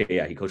was like, okay,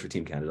 yeah, he coached for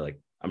Team Canada. Like,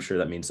 I'm sure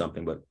that means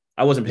something, but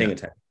I wasn't paying Yeah.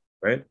 attention,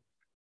 right?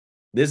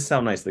 This is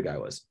how nice the guy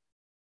was.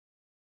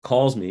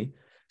 Calls me,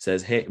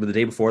 says, hey, the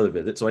day before the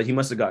visit. So he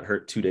must have got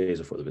hurt 2 days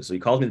before the visit. So he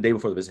calls me the day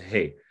before the visit.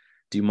 Hey,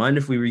 do you mind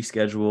if we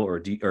reschedule,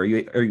 or are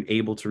you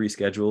able to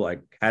reschedule? I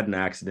had an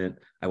accident.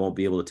 I won't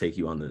be able to take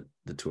you on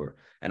the tour.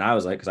 And I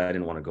was like, because I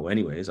didn't want to go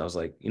anyways. I was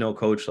like,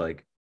 coach,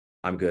 like,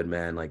 I'm good,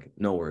 man. Like,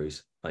 no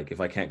worries. Like, if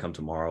I can't come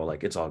tomorrow,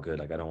 like, it's all good.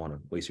 Like, I don't want to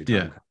waste your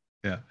Yeah. time.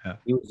 Yeah. Yeah.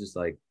 He was just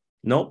like,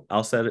 nope,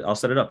 I'll set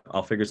it up.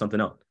 I'll figure something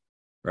out.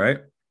 Right.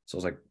 So I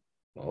was like,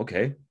 well,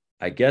 okay.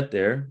 I get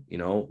there,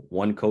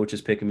 one coach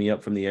is picking me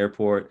up from the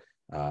airport.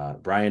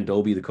 Brian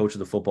Dobie, the coach of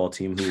the football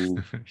team,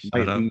 who Shut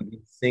might up. be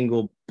the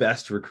single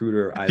best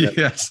recruiter I've ever.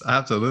 Yes,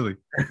 absolutely.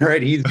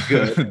 Right. He's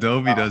good.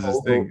 Dobie does his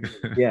Ogo, thing.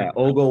 yeah.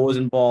 Ogo was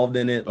involved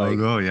in it. Oh, Like,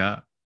 go.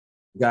 Yeah.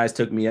 guys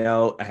took me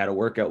out. I had a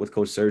workout with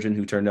Coach Surgeon,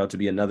 who turned out to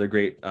be another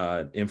great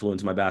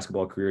influence in my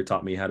basketball career,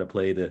 taught me how to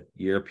play the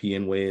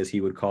European way, as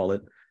he would call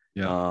it.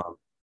 Yeah.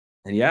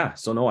 And yeah,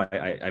 so no,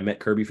 I met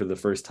Kirby for the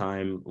first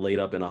time laid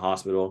up in a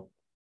hospital.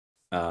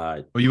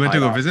 Oh, you went to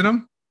go visit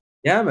him?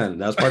 Yeah, man.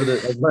 That was part of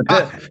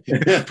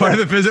Part of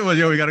the the visit was,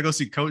 we got to go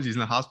see coach. He's in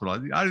the hospital.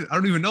 I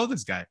don't even know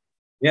this guy.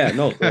 Yeah,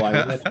 no. So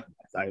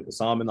I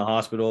saw him in the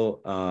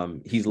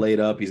hospital. He's laid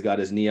up. He's got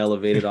his knee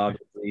elevated,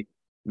 obviously.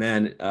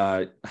 Man,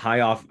 high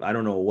off. I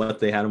don't know what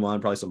they had him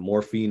on, probably some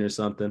morphine or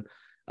something.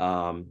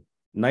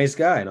 Nice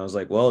guy. And I was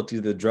like, well, it's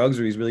either the drugs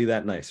or he's really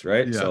that nice,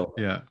 right? Yeah. So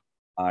Yeah.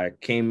 I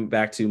came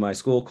back to my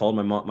school, called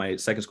my mom, my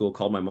second school,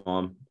 called my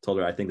mom, told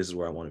her I think this is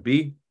where I want to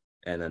be.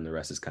 And then the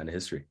rest is kind of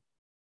history.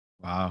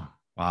 Wow.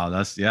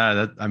 Wow.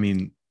 I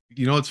mean,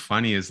 what's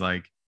funny is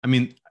like, I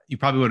mean, you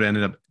probably would have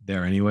ended up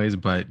there anyways,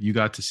 but you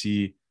got to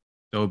see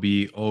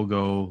Dobie,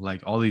 Ogo,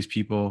 like all these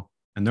people,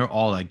 and they're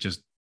all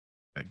just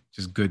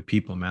good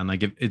people, man.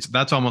 Like if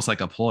that's almost like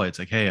a ploy. It's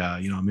like, hey,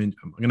 I'm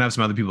gonna have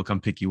some other people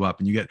come pick you up,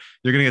 and you're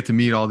gonna get to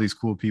meet all these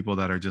cool people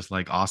that are just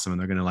like awesome, and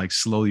they're gonna like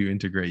slowly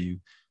integrate you.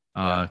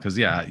 Because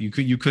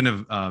you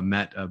couldn't have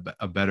met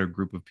a better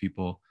group of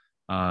people,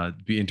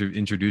 be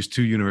introduced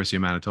to University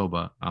of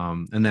Manitoba,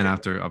 and then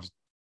after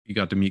you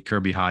got to meet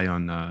Kirby high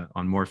on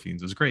morphines.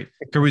 It was great.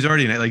 Kirby's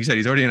already, like you said,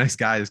 he's already a nice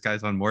guy. This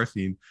guy's on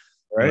morphine.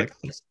 Right. Like,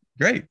 oh,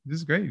 great. This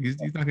is great. He's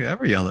not gonna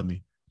ever yell at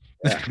me.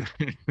 Yeah.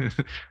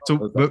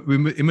 So, but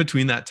in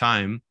between that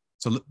time,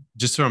 so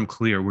just so I'm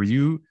clear,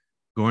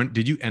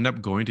 did you end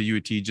up going to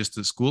UT just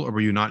to school, or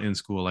were you not in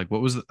school? Like,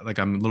 what was like?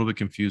 I'm a little bit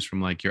confused from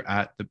like you're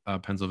at the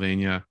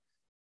Pennsylvania,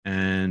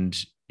 and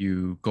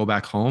you go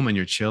back home and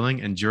you're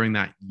chilling, and during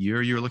that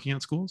year you were looking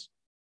at schools.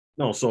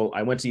 No, so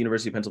I went to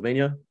University of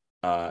Pennsylvania.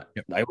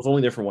 Yep. I was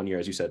only there for 1 year,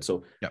 as you said.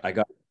 So Yep. I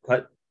got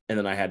cut, and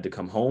then I had to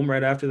come home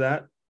right after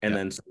that. And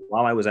then so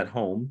while I was at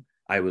home,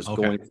 I was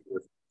going to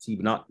the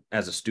team, not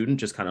as a student,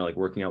 just kind of like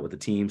working out with the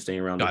team, staying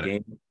around the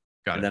game.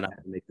 And then I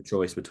had to make the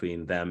choice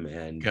between them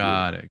and.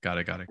 Got it.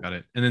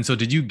 And then, so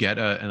did you get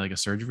a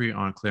surgery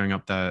on clearing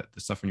up the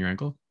stuff in your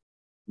ankle?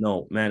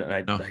 No, man.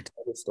 I tell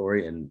the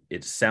story, and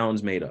it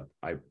sounds made up.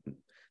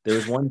 There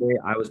was one day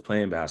I was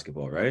playing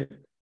basketball, right,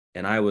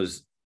 and I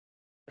was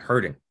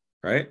hurting,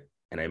 right,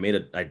 and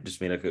I just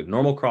made a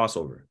normal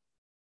crossover,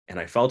 and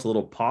I felt a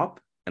little pop,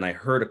 and I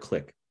heard a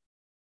click,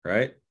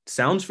 right.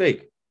 Sounds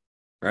fake,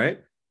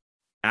 right.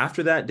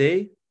 After that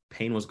day,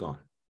 pain was gone.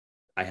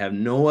 I have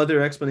no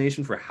other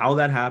explanation for how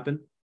that happened.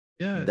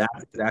 Yeah,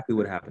 that's exactly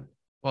what happened.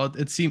 Well,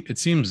 it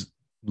seems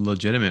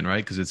legitimate,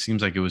 right? Because it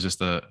seems like it was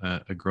just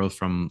a growth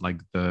from like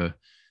the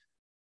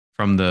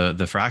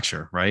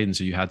fracture, right? And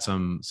so you had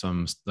some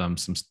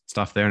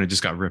stuff there, and it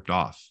just got ripped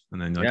off,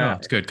 and then you're like, oh,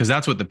 it's good, because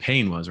that's what the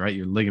pain was, right?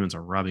 Your ligaments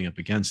are rubbing up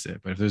against it,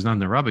 but if there's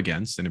nothing to rub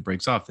against and it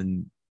breaks off,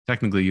 then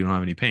technically you don't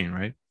have any pain,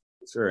 right?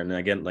 Sure. And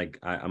again, like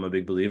I'm a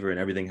big believer in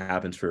everything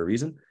happens for a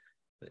reason.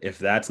 If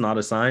that's not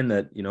a sign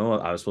that,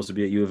 I was supposed to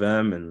be at U of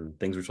M and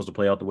things were supposed to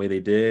play out the way they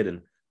did,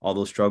 and all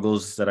those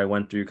struggles that I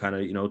went through kind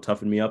of,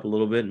 toughened me up a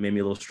little bit and made me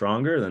a little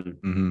stronger,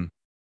 then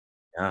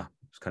yeah,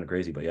 it's kind of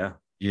crazy, but yeah.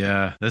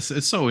 Yeah,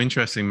 it's so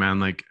interesting, man.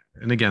 Like,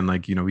 and again,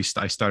 like,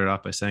 I started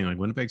off by saying like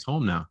Winnipeg's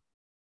home now.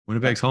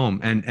 Winnipeg's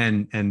home.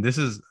 And this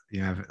is,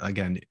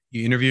 again,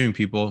 you interviewing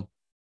people,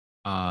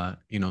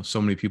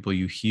 so many people,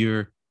 you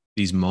hear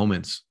these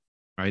moments,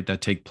 right,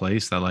 that take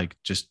place that like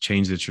just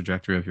change the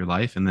trajectory of your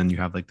life. And then you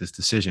have like this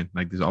decision,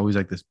 like there's always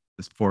like this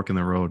fork in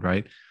the road,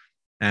 right?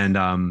 And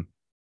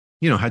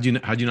had you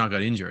not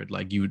got injured,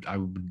 like I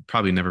would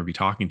probably never be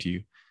talking to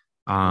you.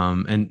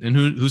 And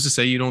who's to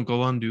say you don't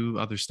go on and do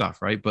other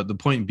stuff, right? But the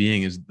point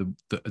being is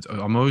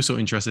I'm always so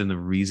interested in the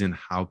reason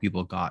how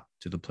people got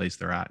to the place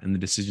they're at and the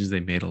decisions they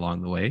made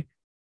along the way.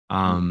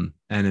 And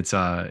it's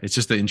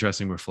just an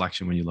interesting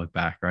reflection when you look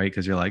back, right?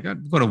 Because you're like,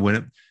 I'm going to win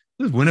it.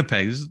 This is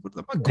Winnipeg. I'm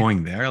not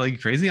going there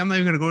like crazy. I'm not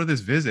even going to go to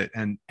this visit.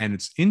 And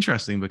it's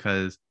interesting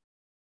because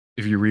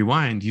if you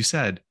rewind, you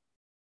said,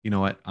 you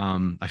know what?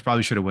 I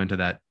probably should have went to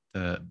that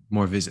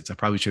more visits. I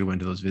probably should have went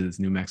to those visits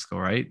in New Mexico,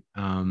 right?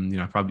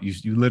 I probably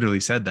you literally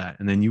said that,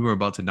 and then you were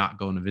about to not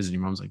go on a visit.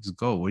 Your mom's like, "Just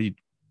go. What's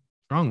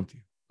wrong with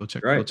you? Go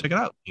check it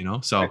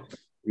out." So right.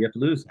 You have to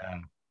lose.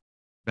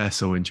 That's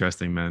so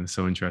interesting, man.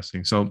 So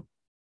interesting. So,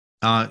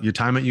 your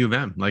time at U of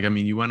M, like, I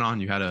mean, you went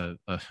on. You had a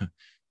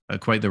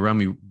quite the run.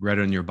 We read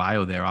on your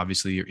bio there.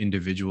 Obviously, your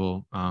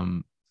individual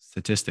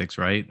statistics,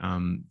 right?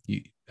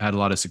 You had a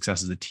lot of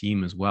success as a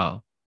team as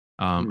well.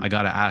 I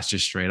got to ask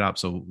just straight up.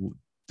 So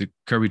did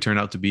Kirby turn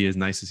out to be as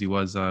nice as he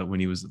was when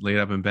he was laid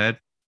up in bed?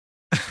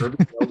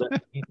 Kirby yelled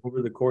at me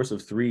over the course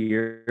of 3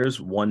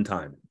 years, one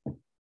time.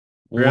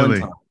 Really?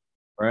 One time,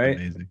 right?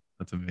 Amazing.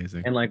 That's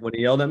amazing. And like when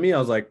he yelled at me, I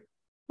was like,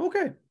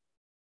 okay.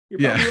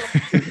 Yeah.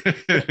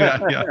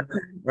 Yeah.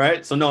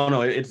 Right. So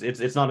no,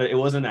 it's not it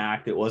wasn't an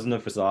act, it wasn't a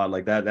facade.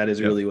 Like that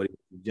is really what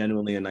he's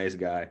genuinely a nice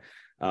guy.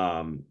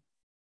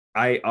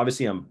 I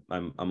obviously I'm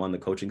on the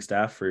coaching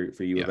staff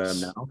for U of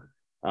M now.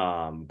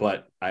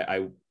 But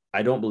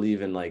I don't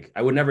believe in like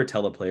I would never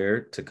tell a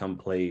player to come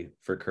play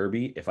for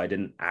Kirby if I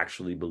didn't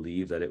actually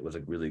believe that it was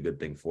a really good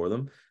thing for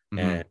them.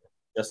 And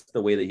just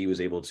the way that he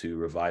was able to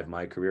revive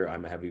my career,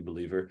 I'm a heavy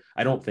believer.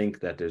 I don't think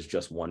that there's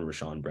just one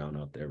Rashawn Brown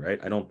out there, right?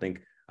 I don't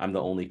think I'm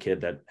the only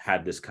kid that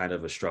had this kind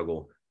of a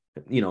struggle.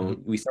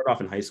 We start off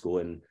in high school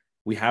and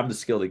we have the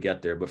skill to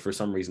get there, but for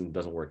some reason it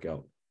doesn't work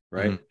out,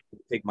 right?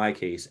 Take my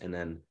case and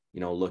then,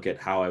 look at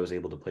how I was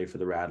able to play for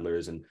the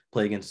Rattlers and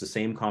play against the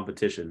same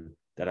competition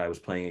that I was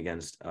playing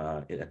against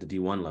at the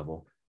D1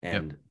 level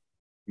and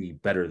be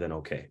better than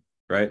okay,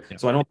 right?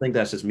 So I don't think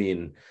that's just me.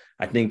 And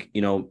I think,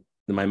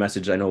 my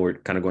message, I know we're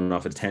kind of going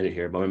off at a tangent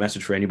here, but my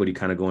message for anybody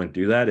kind of going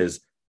through that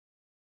is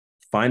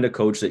find a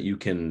coach that you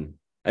can.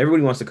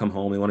 Everybody wants to come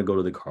home. They want to go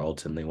to the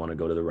Carleton. They want to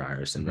go to the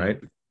Ryerson, right?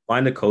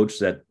 Find a coach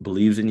that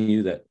believes in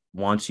you, that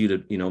wants you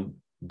to,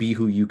 be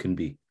who you can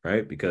be,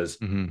 right? Because at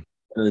the end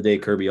of the day,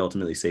 Kirby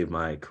ultimately saved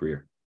my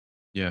career.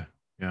 Yeah.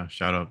 Yeah.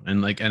 Shout out.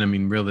 And I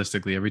mean,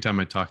 realistically, every time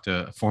I talk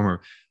to a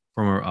former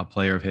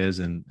player of his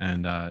and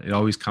it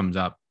always comes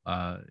up,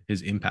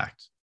 his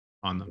impact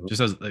on them, we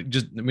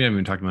haven't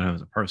even talked about him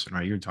as a person,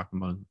 right? You're talking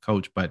about a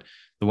coach, but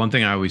the one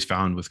thing I always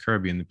found with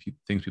Kirby and the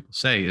things people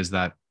say is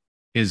that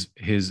his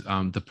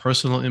the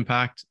personal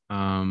impact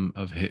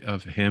of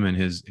him and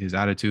his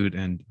attitude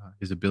and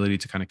his ability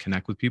to kind of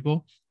connect with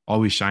people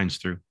always shines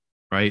through,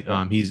 right?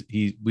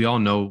 We all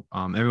know,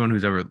 everyone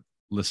who's ever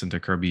listened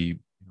to Kirby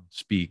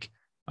speak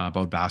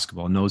about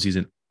basketball knows he's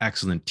an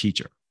excellent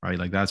teacher, right?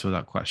 Like that's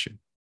without question.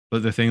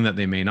 But the thing that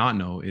they may not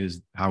know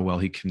is how well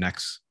he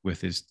connects with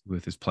his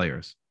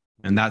players,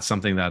 and that's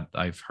something that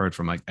I've heard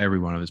from like every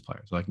one of his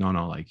players. Like, no,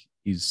 like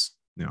he's.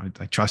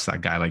 I trust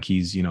that guy. Like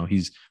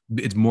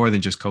it's more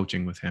than just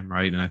coaching with him.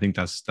 Right. And I think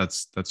that's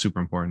super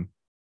important.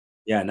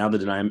 Yeah. Now the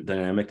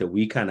dynamic that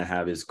we kind of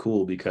have is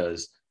cool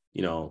because,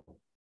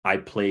 I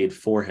played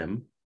for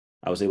him.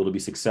 I was able to be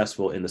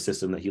successful in the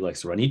system that he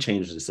likes to run. He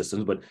changed the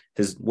systems, but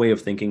his way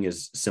of thinking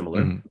is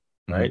similar.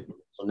 Right.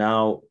 So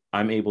now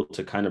I'm able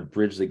to kind of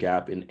bridge the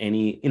gap in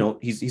any,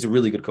 he's a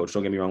really good coach.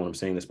 Don't get me wrong when I'm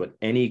saying this, but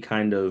any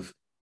kind of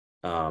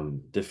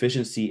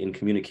deficiency in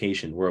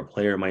communication where a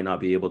player might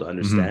not be able to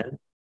understand,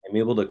 I'm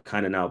able to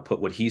kind of now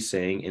put what he's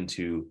saying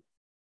into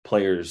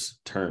players'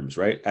 terms,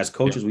 right? As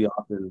coaches, we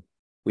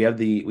have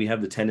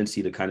the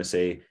tendency to kind of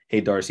say, "Hey,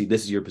 Darcy,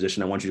 this is your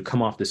position. I want you to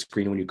come off the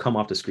screen. When you come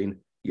off the screen,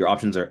 your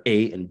options are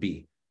A and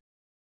B,"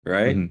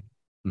 right?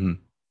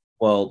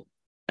 Well,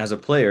 as a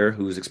player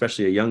who's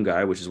especially a young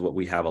guy, which is what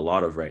we have a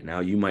lot of right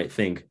now, you might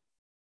think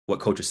what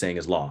coach is saying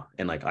is law,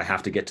 and like I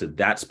have to get to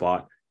that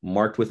spot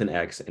marked with an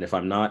X, and if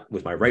I'm not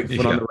with my right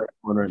foot on the right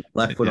corner and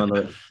left foot on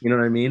the, you know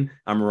what I mean?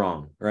 I'm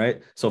wrong,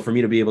 right? So for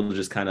me to be able to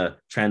just kind of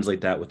translate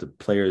that with the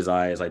player's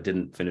eye, as I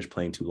didn't finish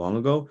playing too long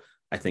ago,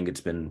 I think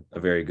it's been a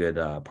very good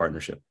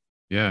partnership.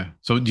 Yeah.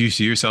 So do you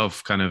see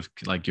yourself kind of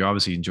like you're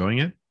obviously enjoying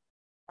it?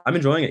 I'm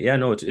enjoying it. Yeah,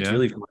 no, it's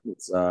really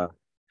fun.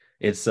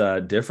 It's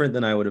different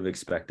than I would have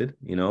expected.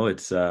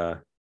 It's I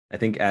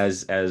think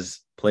as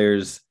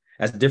players,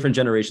 as different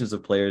generations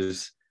of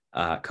players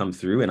come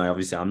through, and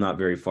I'm not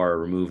very far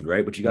removed,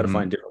 right? But you got to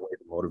find different ways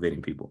of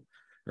motivating people,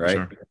 right?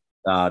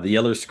 Sure. The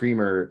Yeller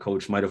Screamer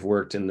coach might have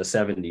worked in the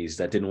 70s.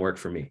 That didn't work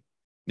for me.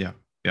 Yeah.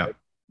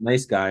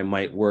 Nice guy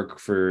might work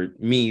for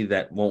me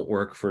that won't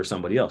work for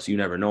somebody else. You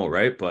never know,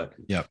 right? But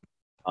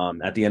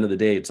at the end of the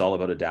day, it's all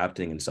about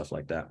adapting and stuff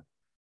like that.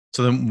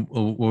 So then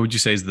what would you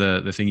say is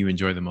the thing you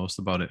enjoy the most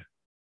about it?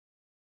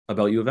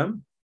 About U of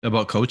M?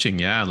 About coaching,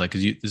 yeah, like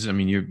because I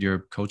mean, you're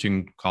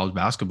coaching college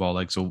basketball,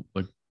 like so,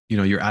 like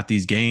you're at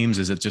these games.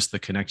 Is it just the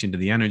connection to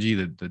the energy?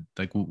 The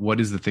like, what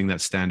is the thing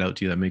that stand out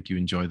to you that make you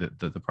enjoy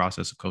the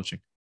process of coaching?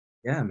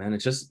 Yeah, man.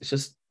 It's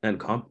just and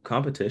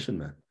competition,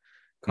 man.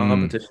 Mm,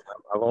 Competition.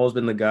 I've always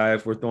been the guy.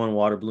 If we're throwing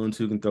water balloons,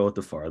 who can throw it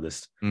the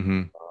farthest?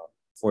 mm-hmm.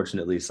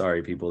 Fortunately,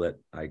 sorry, people that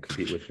I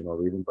compete with for no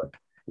reason, but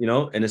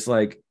and it's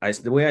like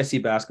the way I see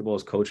basketball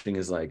as coaching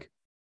is like,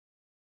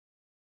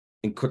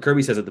 and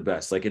Kirby says it the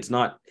best. Like, it's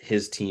not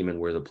his team and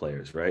we're the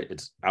players, right?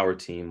 It's our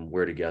team.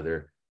 We're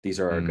together. These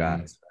are our Mm,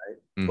 guys,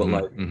 right? But mm-hmm.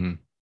 like, Mm-hmm.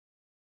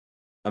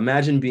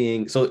 imagine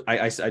being so.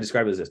 I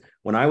describe it as this: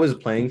 when I was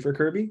playing for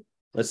Kirby,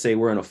 let's say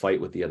we're in a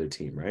fight with the other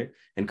team, right?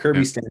 And Yeah,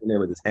 Kirby's standing there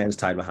with his hands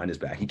tied behind his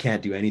back. He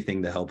can't do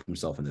anything to help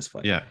himself in this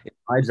fight. yeah, It's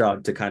my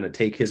job to kind of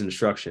take his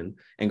instruction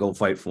and go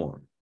fight for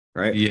him,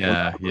 right? Well,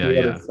 yeah, I'm yeah, on the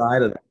other yeah.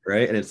 side of that,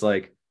 right? And it's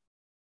like,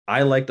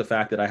 I like the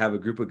fact that I have a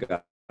group of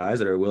guys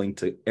that are willing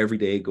to every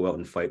day go out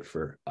and fight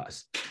for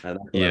us, and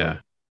that's what I Yeah,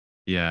 like.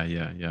 yeah,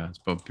 yeah, yeah. It's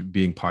about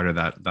being part of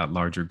that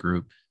larger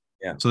group.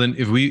 Yeah. So then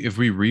if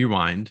we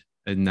rewind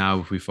and now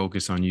if we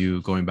focus on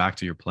you going back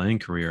to your playing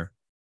career,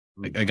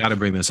 I got to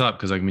bring this up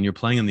because like when you're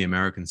playing in the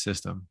American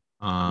system,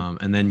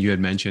 and then you had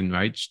mentioned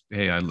right,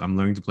 hey, I'm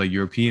learning to play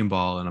European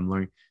ball and I'm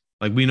learning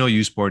like we know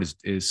U Sport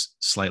is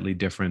slightly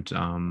different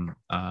than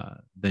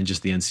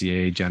just the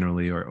NCAA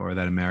generally or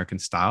that American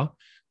style.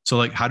 So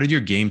like, how did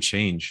your game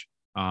change?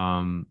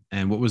 And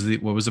what was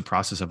the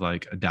process of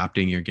like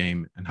adapting your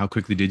game and how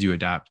quickly did you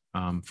adapt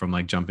from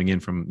like jumping in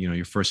from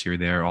your first year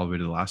there all the way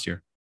to the last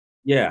year?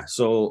 Yeah.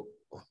 So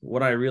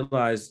what I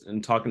realized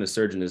in talking to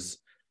surgeon is,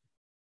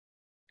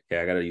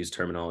 okay, I got to use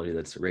terminology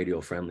that's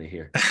radio friendly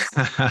here.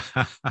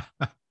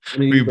 I'm going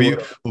to use we the beep,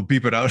 word. we'll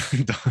beep it out.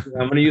 I'm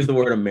going to use the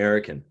word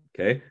American.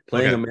 Okay,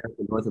 playing Okay.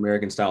 American, North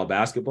American style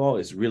basketball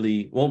is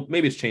really, well,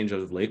 maybe it's changed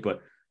as of late, but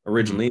Mhm.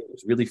 originally it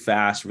was really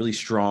fast, really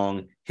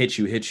strong. Hit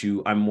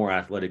you. I'm more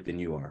athletic than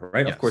you are,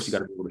 right? Of course, you got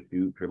Yes. to be able to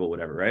shoot, dribble,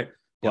 whatever, right?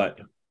 Yep. But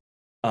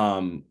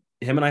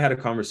him and I had a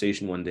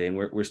conversation one day, and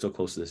we're still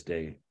close to this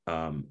day.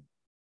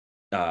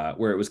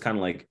 Where it was kind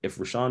of like, if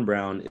Rashawn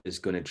Brown is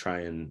going to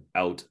try and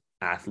out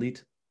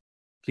athlete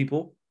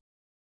people,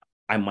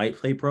 I might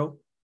play pro,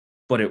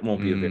 but it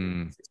won't be a very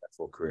Mm,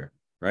 successful career,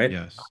 right?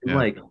 yes. I'm Yeah.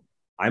 like,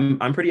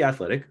 I'm pretty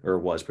athletic, or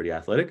was pretty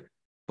athletic,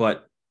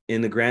 but in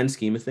the grand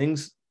scheme of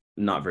things,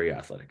 not very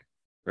athletic,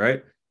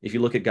 right? If you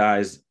look at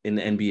guys in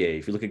the NBA,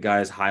 if you look at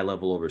guys high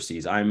level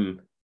overseas,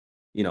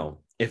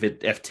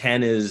 if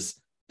 10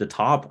 is the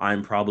top,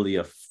 I'm probably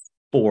a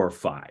 4 or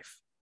 5,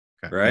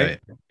 Okay. Yeah. right?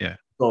 Yeah. Yeah.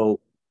 So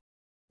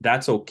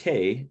that's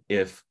okay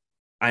if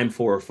I'm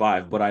 4 or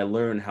 5, but I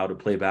learn how to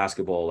play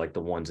basketball like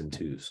the ones and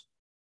twos,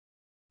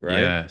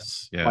 right?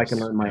 Yes. If I can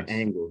Yes. learn my Yes.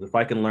 angles, if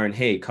I can learn,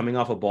 hey, coming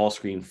off a ball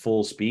screen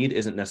full speed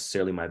isn't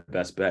necessarily my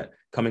best bet.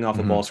 Coming off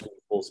a Hmm. ball screen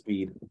full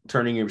speed,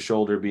 turning your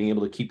shoulder, being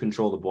able to keep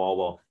control of the ball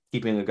while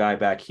keeping a guy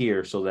back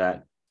here so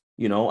that,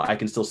 I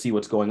can still see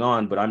what's going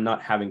on, but I'm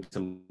not having to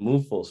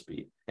move full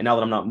speed. And now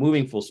that I'm not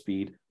moving full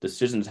speed,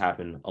 decisions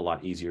happen a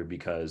lot easier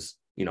because,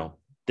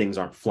 things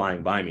aren't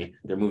flying by me.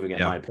 They're moving at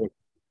Yeah. my pace.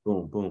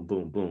 Boom, boom,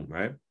 boom, boom,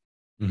 right?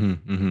 Hmm.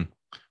 Hmm.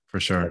 For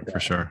Stuff sure. like For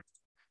that. sure.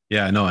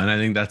 Yeah. No. And I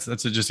think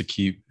just a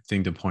key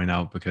thing to point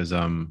out because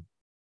I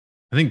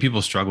think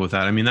people struggle with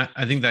that. I mean,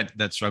 I think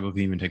that struggle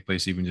can even take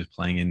place even just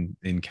playing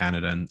in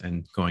Canada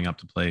and going up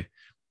to play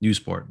new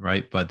sport,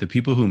 right? But the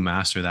people who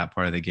master that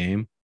part of the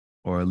game,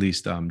 or at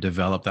least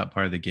develop that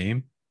part of the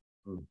game,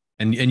 Mm.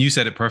 and you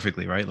said it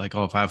perfectly, right? Like,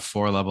 oh, if I have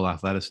 4 level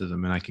athleticism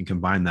and I can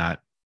combine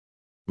that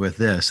with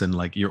this, and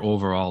like your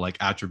overall like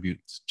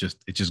attributes,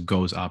 it just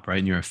goes up, right?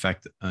 And your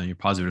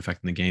positive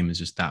effect in the game is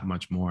just that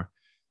much more,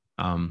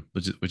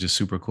 which is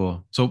super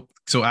cool. So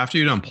after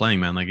you're done playing,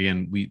 man, like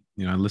again,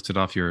 I listed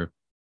off your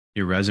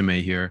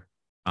resume here.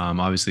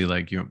 Obviously,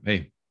 like you're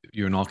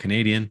an all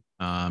Canadian.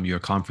 You're a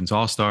conference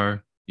all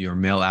star. You're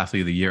male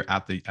athlete of the year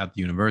at the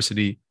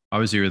university.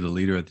 Obviously, you're the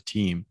leader of the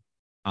team.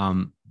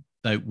 Um,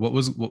 like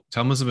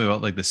tell us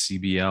about like the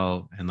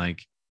CBL and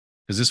like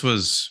because this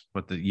was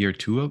what the year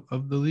 2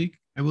 of the league,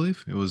 I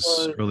believe it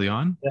was early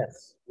on.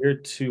 Yes. Year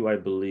 2, I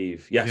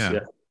believe. Yes, Yeah.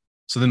 yes.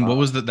 So then what Uh,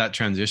 was that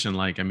transition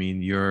like? I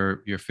mean,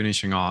 you're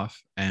finishing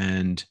off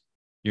and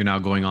you're now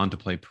going on to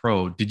play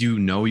pro. Did you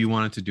know you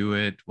wanted to do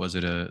it? Was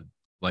it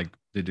like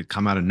did it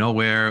come out of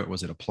nowhere?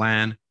 Was it a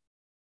plan?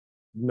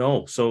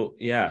 no. So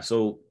yeah.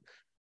 So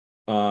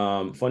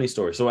funny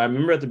story. So I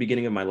remember at the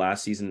beginning of my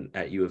last season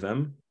at U of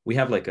M, we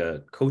have like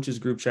a coaches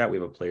group chat, we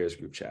have a players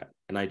group chat.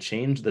 And I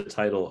changed the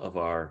title of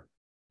our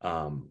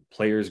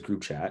players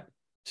group chat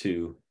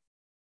to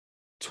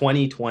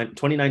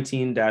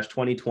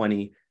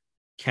 2019-2020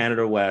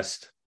 Canada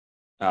West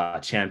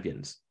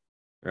champions.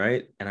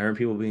 Right. And I remember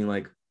people being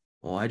like,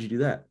 well, why'd you do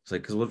that? It's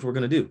like, because what we're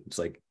gonna do. It's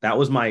like that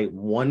was my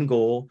one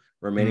goal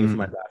remaining for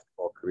my Mm,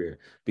 basketball career.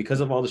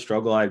 Because of all the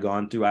struggle I'd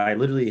gone through, I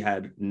literally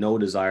had no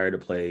desire to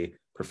play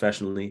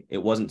professionally. It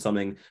wasn't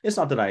something, it's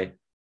not that I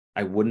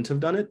wouldn't have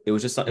done it. It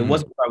was just it mm,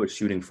 wasn't what I was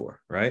shooting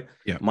for, right?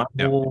 yeah, My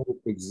yeah. whole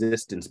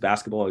existence,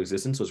 basketball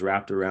existence, was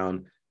wrapped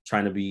around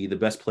trying to be the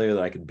best player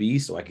that I could be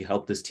so I could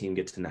help this team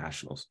get to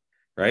nationals.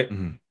 Right.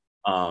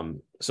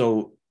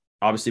 So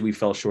obviously we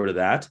fell short of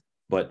that.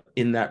 But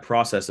in that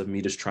process of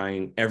me just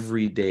trying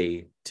every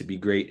day to be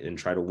great and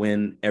try to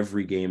win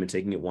every game and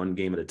taking it one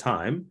game at a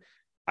time,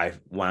 I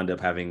wound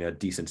up having a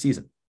decent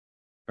season.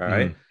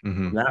 Right.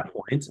 From that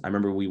point, I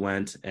remember we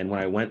went, and when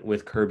I went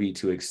with Kirby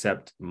to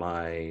accept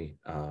my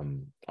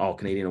All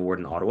Canadian award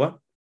in Ottawa,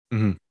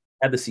 I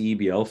had the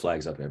CEBL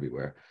flags up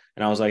everywhere.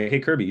 And I was like, hey,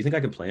 Kirby, you think I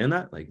can play in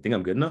that? Like, you think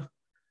I'm good enough?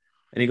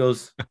 And he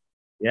goes,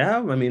 yeah,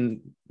 I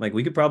mean, like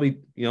we could probably,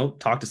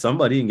 talk to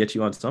somebody and get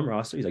you on some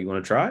roster. He's like, you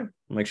want to try?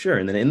 I'm like, sure.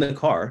 And then in the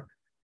car,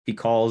 he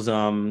calls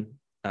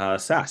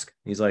Sask.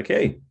 He's like,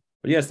 hey,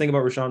 what do you guys think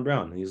about Rashawn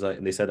Brown? And he's like,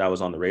 and they said I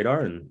was on the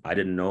radar and I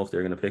didn't know if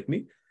they're going to pick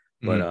me.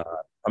 But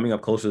coming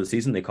up closer to the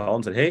season, they called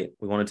and said, hey,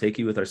 we want to take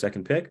you with our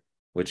second pick,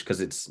 which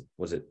because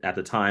at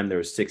the time there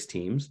was 6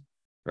 teams,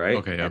 right?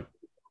 Okay, yeah.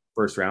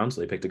 First round,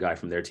 so they picked a guy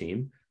from their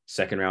team.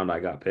 Second round, I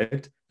got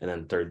picked. And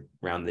then third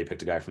round, they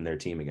picked a guy from their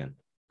team again,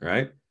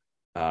 right?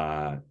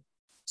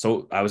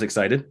 So I was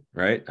excited,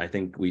 right? I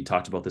think we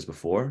talked about this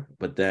before,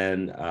 but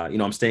then,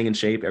 I'm staying in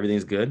shape.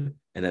 Everything's good.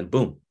 And then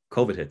boom,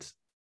 COVID hits.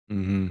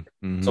 So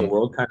the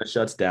world kind of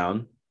shuts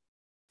down.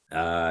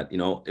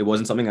 It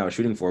wasn't something I was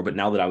shooting for, but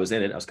now that I was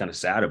in it, I was kind of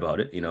sad about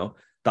it,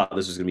 thought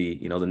this was going to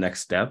be, the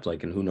next step,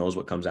 like, and who knows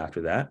what comes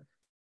after that.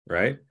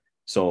 Right.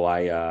 So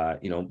I,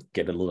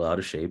 get a little out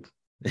of shape,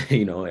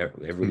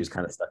 everybody's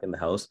kind of stuck in the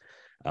house.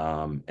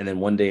 And then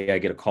one day I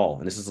get a call,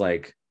 and this is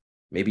like,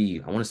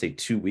 maybe I want to say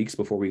 2 weeks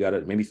before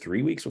maybe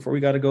 3 weeks before we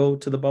got to go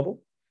to the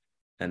bubble.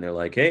 And they're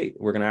like, hey,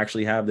 we're going to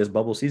actually have this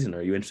bubble season.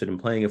 Are you interested in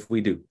playing if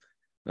we do? And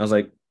I was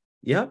like,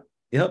 yeah,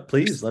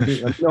 please let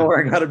me know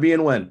where I got to be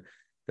and when.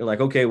 They're like,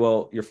 okay,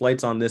 well, your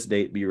flight's on this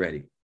date, be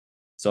ready.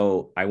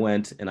 So I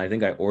went, and I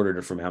think I ordered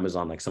it from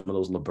Amazon, like some of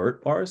those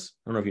Libert bars.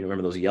 I don't know if you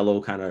remember those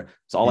yellow kind of,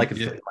 it's all I could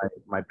fit in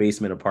my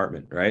basement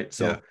apartment. Right.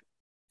 So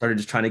started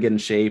just trying to get in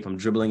shape. I'm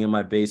dribbling in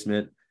my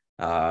basement.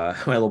 My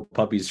little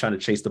puppy's trying to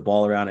chase the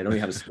ball around. I don't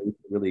even have a space to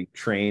really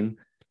train.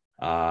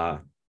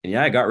 And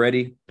I got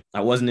ready.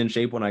 I wasn't in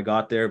shape when I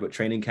got there, but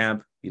training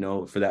camp,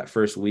 for that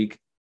first week,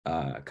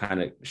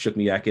 kind of shook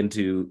me back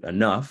into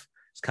enough.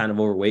 It's kind of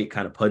overweight,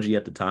 kind of pudgy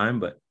at the time,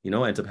 but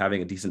ends up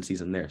having a decent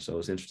season there. So it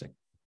was interesting.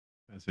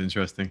 That's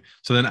interesting.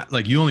 So then,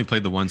 like, you only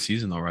played the one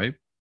season though, right?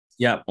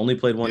 Yeah, only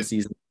played one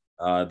season.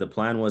 The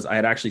plan was I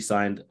had actually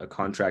signed a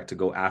contract to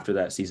go after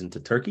that season to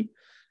Turkey.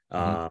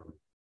 But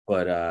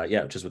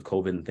just with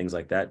COVID and things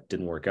like that,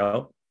 didn't work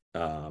out.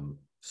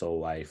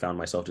 So I found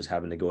myself just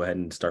having to go ahead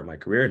and start my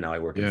career. Now I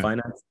work in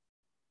finance.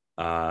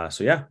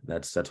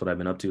 That's what I've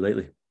been up to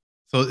lately.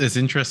 So it's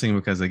interesting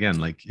because, again,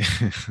 like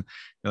you're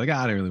like,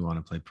 I don't really want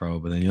to play pro,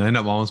 but then you end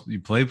up you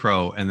play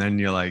pro, and then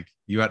you're like,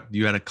 you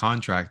had a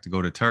contract to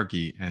go to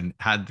Turkey, and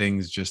had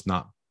things just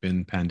not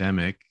been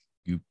pandemic,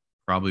 you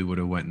probably would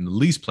have went and at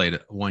least played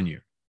it 1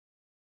 year.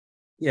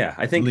 Yeah,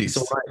 I think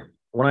so.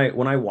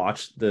 When I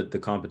watched the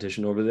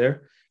competition over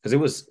there, because it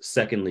was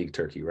second league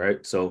Turkey,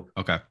 right? So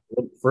okay,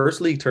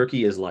 first league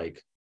Turkey is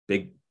like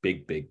big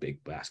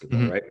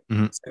basketball, right?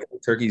 Second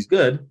league Turkey's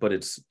good, but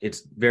it's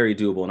very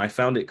doable, and I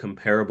found it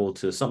comparable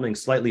to something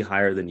slightly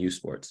higher than U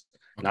Sports.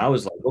 Okay. And I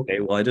was like, okay,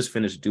 well, I just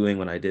finished doing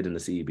what I did in the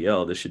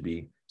CEBL. This should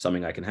be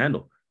something I can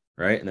handle,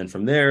 right? And then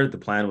from there, the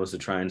plan was to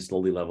try and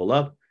slowly level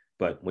up.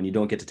 But when you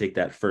don't get to take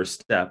that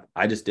first step,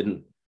 I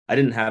didn't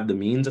have the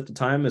means at the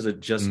time as a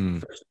just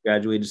fresh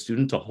graduated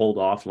student to hold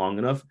off long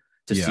enough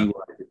to see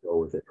where I could go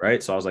with it,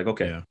 right? So I was like,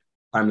 okay,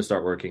 time to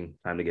start working,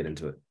 time to get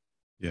into it.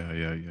 Yeah.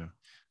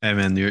 Hey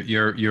man,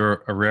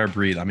 you're a rare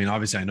breed. I mean,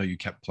 obviously, I know you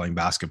kept playing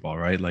basketball,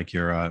 right? Like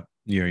I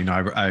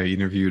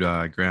interviewed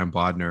Graham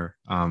Bodner,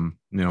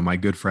 my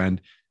good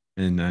friend,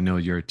 and I know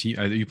you're a team.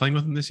 Are you playing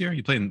with him this year?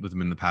 You playing with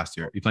him in the past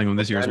year? You playing with him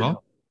this year as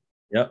well?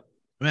 Yep.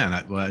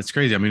 Man, it's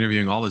crazy. I'm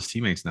interviewing all his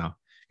teammates now.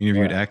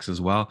 Interviewed X as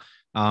well.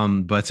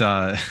 But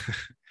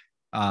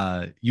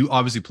you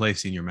obviously play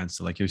senior men,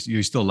 so like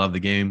you still love the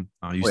game.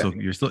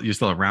 You're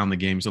still around the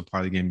game, still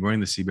part of the game. You're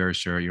wearing the Sea Bears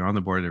shirt. You're on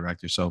the board of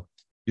directors, so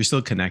you're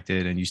still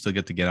connected, and you still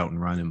get to get out and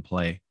run and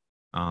play,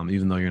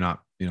 even though you're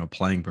not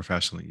playing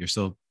professionally. You're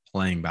still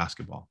playing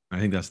basketball. And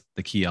I think that's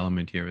the key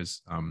element here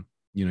is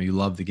you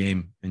love the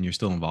game and you're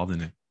still involved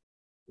in it.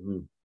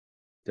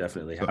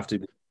 Definitely have to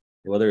be,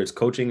 whether it's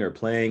coaching or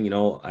playing.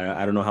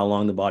 I don't know how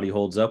long the body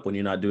holds up when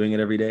you're not doing it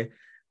every day.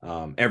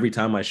 Every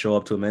time I show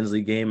up to a men's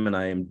league game and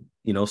I am,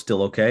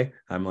 still okay,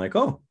 I'm like,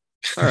 oh,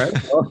 all right,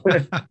 well,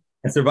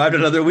 I survived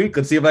another week.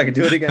 Let's see if I can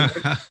do it again.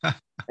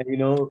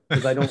 And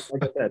because I don't,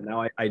 like I said,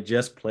 now I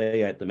just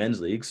play at the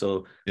men's league,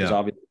 so there's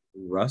obviously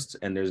rust,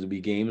 and there's to be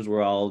games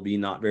where I'll be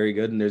not very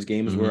good, and there's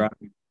games where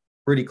I'm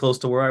pretty close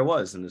to where I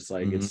was, and it's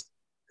like it's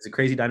a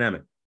crazy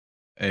dynamic.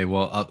 Hey,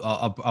 well,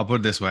 I'll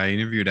put it this way: I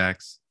interviewed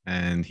X,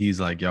 and he's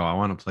like, "Yo, I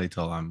want to play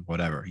till I'm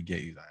whatever."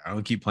 He's like, "I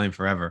don't keep playing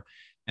forever."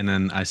 And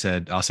then I'll say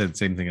the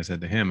same thing I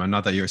said to him. I'm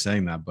not that you're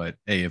saying that, but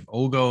hey, if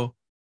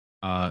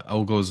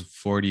Ogo's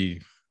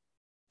 40,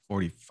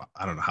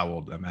 I don't know how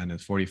old that man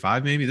is,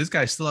 45 maybe. This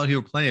guy's still out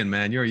here playing,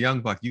 man. You're a young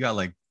buck. You got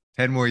like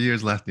 10 more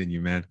years left in you,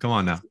 man. Come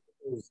on now.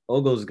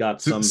 Ogo's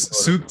got some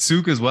sort of.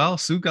 Suk as well.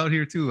 Suk out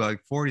here too,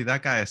 like 40.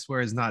 That guy, I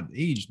swear, is not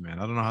aged, man.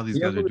 I don't know how these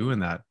guys are doing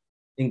that.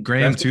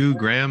 Graham too.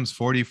 Graham's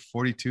 40,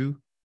 42.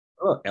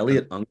 Oh,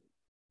 Elliot.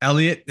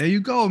 Elliot, there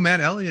you go,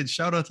 man. Elliot,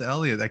 shout out to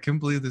Elliot. I can't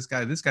believe this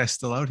guy. This guy's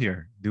still out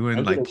here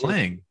doing like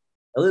playing.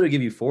 Elliot will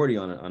give you 40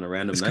 on a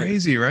random it's night. It's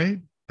crazy, right?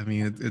 I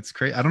mean, it's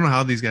crazy. I don't know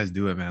how these guys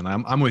do it, man.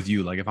 I'm with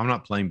you. Like, if I'm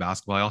not playing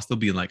basketball, I'll still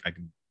be like, I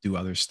can do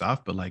other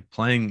stuff, but like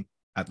playing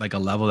at like a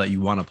level that you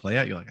want to play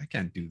at, you're like, I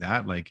can't do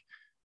that. Like,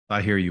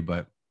 I hear you,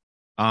 but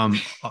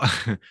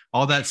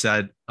all that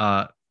said,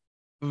 we're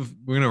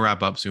gonna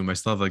wrap up soon. I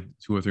still have like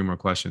 2 or 3 more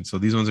questions. So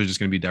these ones are just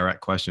gonna be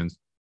direct questions.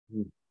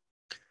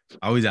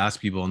 I always ask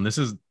people, and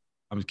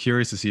I'm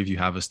curious to see if you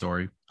have a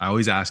story. I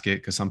always ask it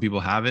because some people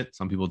have it,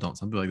 some people don't.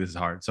 Some people are like, this is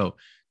hard. So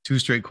 2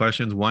 straight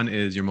questions. One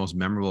is your most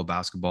memorable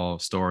basketball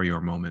story or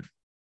moment.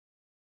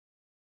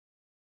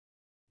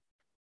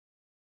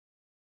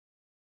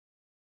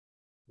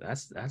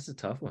 That's a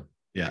tough one.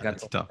 Yeah,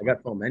 that's tough. I got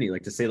so many.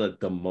 Like, to say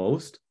like the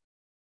most.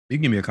 You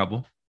can give me a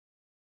couple.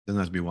 Doesn't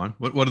have to be one.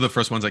 What are the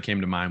first ones that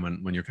came to mind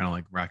when you're kind of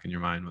like racking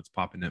your mind? What's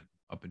popping it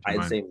up into your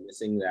mind? I'd say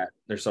missing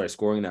that.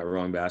 Scoring that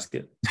wrong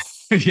basket.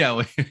 Yeah.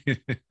 I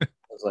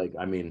was like,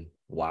 I mean,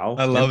 wow.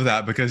 I love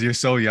that because you're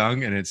so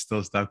young and it's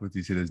still stuck with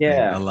you to this day.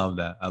 I love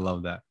that. I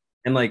love that.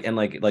 And like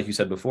you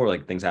said before,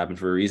 like things happen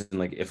for a reason.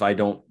 Like, if I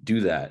don't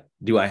do that,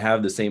 do I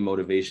have the same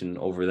motivation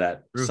over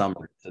that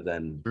summer to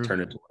then turn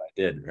into what I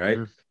did? Right.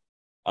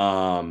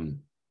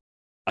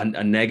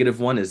 A negative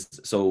one is,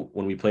 so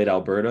when we played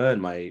Alberta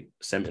in the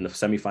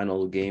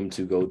semifinal game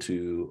to go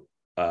to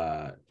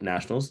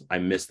nationals, I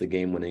missed the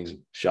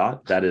game-winning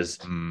shot. That is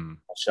a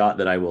shot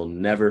that I will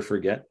never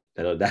forget.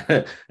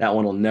 That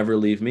one will never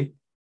leave me.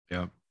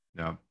 Yeah.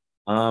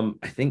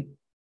 I think,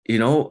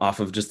 off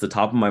of just the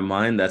top of my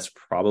mind, that's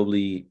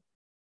probably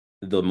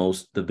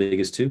the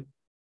biggest 2.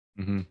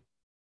 Mm-hmm.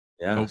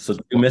 Yeah. So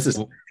 2 misses.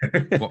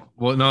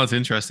 Well, no, it's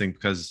interesting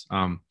because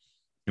I've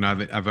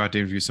got to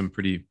interview some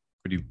pretty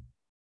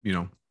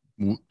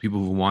people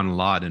who won a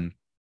lot, and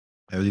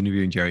I was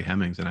interviewing Jerry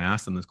Hemmings, and I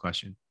asked him this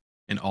question,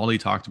 and all he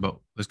talked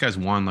about, this guy's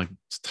won like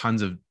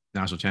tons of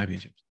national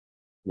championships,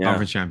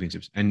 conference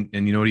championships, and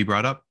you know what he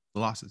brought up? The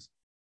losses.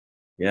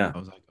 Yeah. I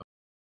was like,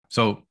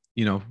 so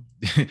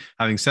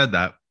having said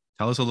that,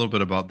 tell us a little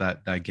bit about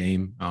that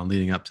game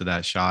leading up to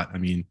that shot. I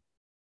mean,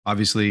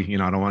 obviously,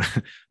 I don't want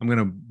to, I'm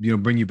going to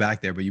bring you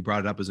back there, but you brought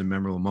it up as a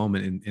memorable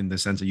moment in the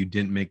sense that you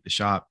didn't make the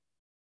shot.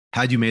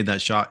 Had you made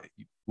that shot,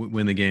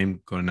 win the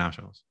game, go to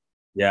nationals?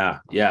 Yeah.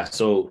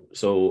 So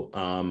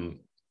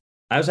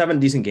I was having a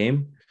decent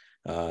game.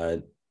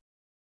 I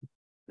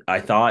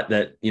thought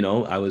that,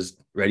 I was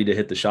ready to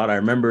hit the shot. I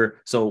remember,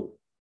 so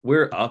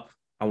we're up,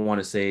 I want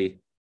to say,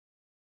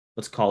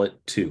 let's call it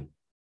 2.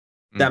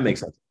 That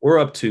makes sense. We're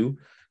up 2,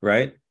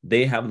 right?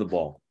 They have the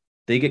ball.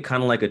 They get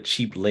kind of like a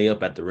cheap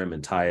layup at the rim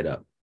and tie it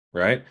up,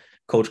 right?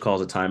 Coach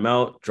calls a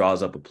timeout,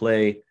 draws up a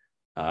play.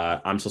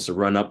 I'm supposed to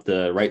run up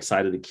the right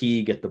side of the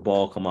key, get the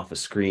ball, come off a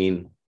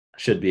screen.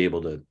 Should be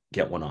able to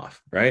get one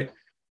off, right?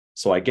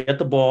 So I get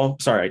the ball.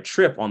 Sorry, I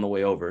trip on the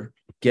way over,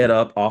 get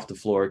up off the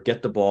floor,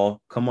 get the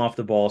ball, come off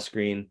the ball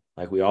screen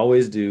like we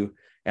always do,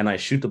 and I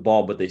shoot the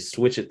ball, but they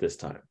switch it this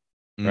time,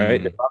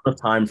 right? There's not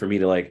enough time for me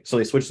to so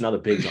they switched another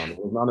bigs on.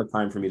 There's not enough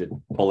time for me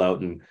to pull out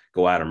and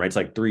go at them, right? It's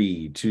like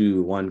 3,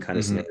 2, 1 kind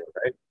of scenario,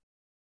 right?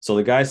 So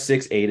the guy's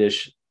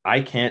 6'8"ish.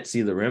 I can't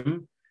see the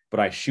rim, but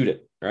I shoot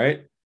it,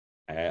 right?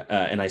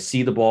 And I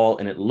see the ball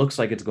and it looks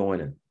like it's going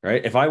in,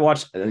 right? If I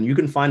watch, and you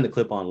can find the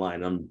clip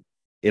online,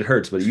 it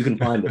hurts, but you can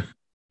find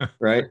it,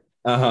 right?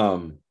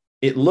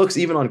 It looks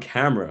even on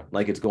camera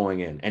like it's going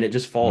in, and it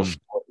just falls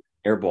short,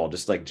 air ball,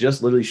 just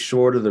literally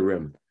short of the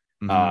rim.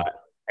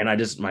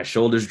 And my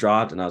shoulders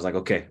dropped, and I was like,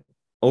 okay,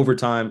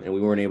 overtime, and we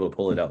weren't able to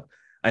pull it out.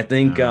 I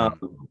think that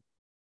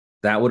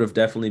would have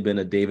definitely been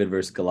a David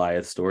versus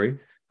Goliath story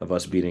of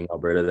us beating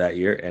Alberta that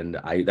year, and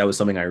that was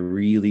something I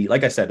really,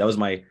 like I said, that was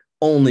my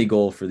only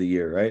goal for the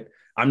year, right?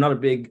 I'm not a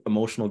big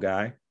emotional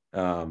guy.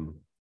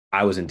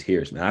 I was in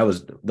tears, man.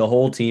 The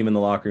whole team in the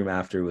locker room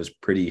after was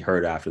pretty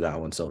hurt after that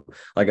one. So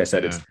like I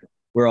said,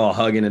 we're all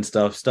hugging and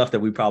stuff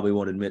that we probably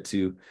won't admit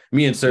to.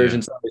 Me and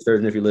Surgeon,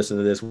 Surgeon, if you listen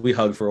to this, we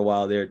hugged for a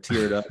while there,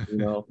 teared up,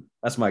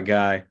 that's my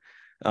guy.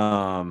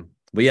 But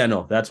yeah,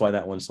 no, that's why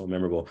that one's so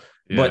memorable.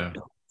 Yeah. But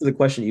to the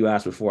question you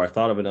asked before, I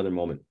thought of another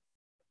moment.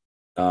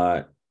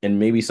 And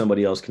maybe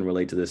somebody else can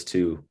relate to this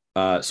too.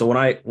 So when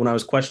I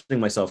was questioning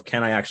myself,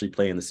 can I actually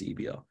play in the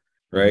CEBL?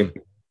 Right.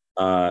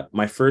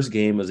 My first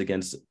game was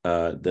against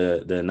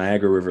the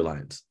Niagara River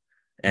Lions,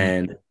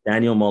 and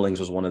Daniel Mullings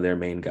was one of their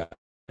main guys.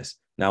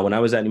 Now, when I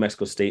was at New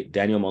Mexico State,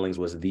 Daniel Mullings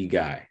was the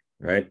guy,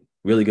 right?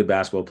 Really good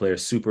basketball player,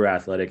 super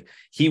athletic.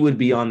 He would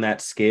be on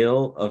that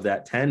scale of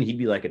that 10. He'd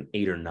be like an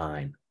 8 or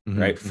 9,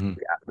 right?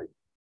 Athlete,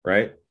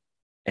 right?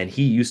 And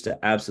he used to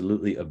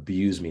absolutely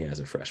abuse me as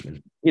a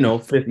freshman,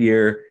 5th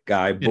year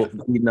guy,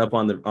 beating up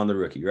on the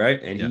rookie, right?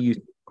 And he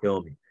used to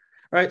kill me,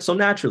 right? So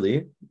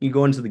naturally, you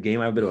go into the game,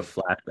 I have a bit of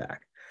a flashback.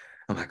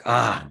 I'm like,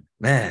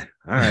 man,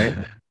 all right.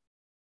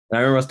 And I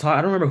remember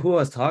I don't remember who I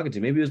was talking to.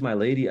 Maybe it was my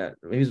lady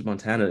maybe it was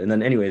Montana. And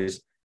then anyways,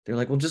 They're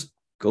like, well, just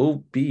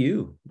go be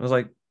you. I was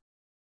like,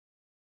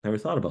 never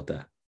thought about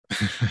that.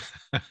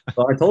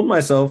 So I told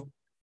myself,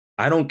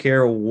 I don't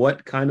care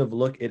what kind of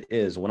look it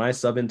is. When I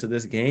sub into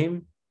this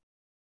game,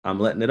 I'm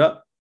letting it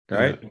up. All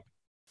Yeah. right.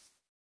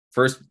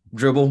 First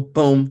dribble,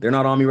 boom. They're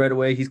not on me right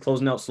away. He's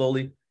closing out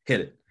slowly. Hit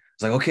it.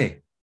 It's like,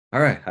 okay,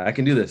 all right, I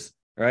can do this.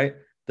 All right.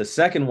 The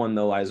second one,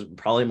 though, is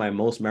probably my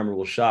most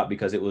memorable shot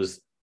because it was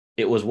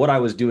what I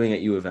was doing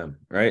at U of M,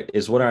 right?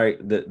 Is what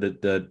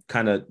the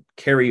kind of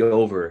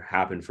carryover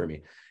happened for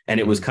me. And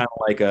it was kind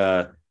of like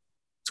a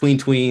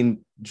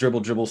tween,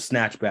 dribble,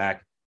 snatch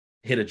back,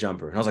 hit a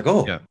jumper. And I was like,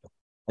 oh, Yeah.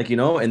 like,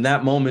 in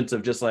that moment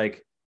of just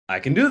like, I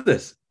can do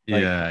this.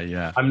 Like, Yeah.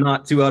 Yeah. I'm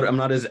not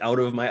as out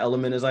of my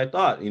element as I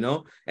thought.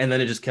 And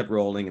then it just kept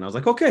rolling. And I was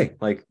like, okay,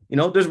 like,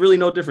 there's really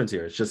no difference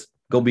here. It's just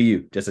go be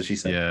you, just as she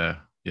said. Yeah.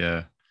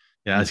 Yeah.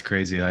 Yeah. That's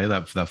crazy.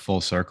 That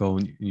full circle.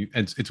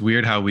 It's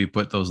weird how we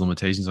put those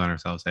limitations on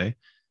ourselves. Hey,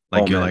 Oh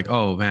like you're man. like,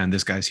 oh man,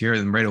 this guy's here.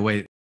 And right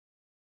away,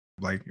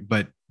 like,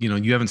 but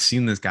you haven't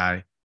seen this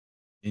guy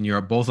and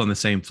you're both on the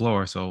same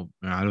floor. So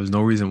there's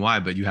no reason why,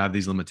 but you have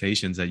these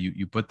limitations that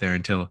you put there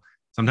until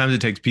sometimes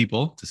it takes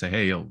people to say,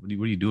 hey, yo, what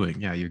are you doing?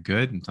 Yeah, you're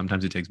good. And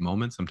sometimes it takes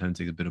moments. Sometimes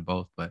it takes a bit of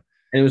both. But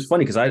And it was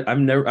funny because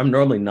I'm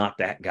normally not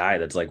that guy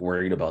that's like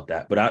worried about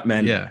that. But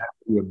man, yeah,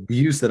 the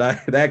abuse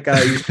that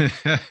guy used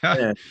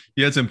man,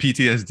 you had some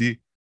PTSD.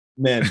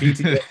 man,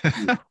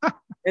 PTSD.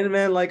 And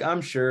man, like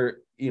I'm sure,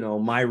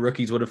 my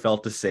rookies would have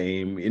felt the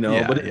same,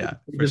 Yeah, but yeah,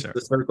 it's for just sure.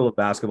 the circle of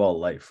basketball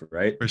life,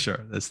 right? For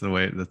sure. That's the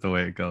way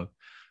it goes.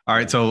 All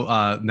right.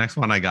 Yeah. So next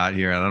one I got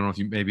here. I don't know if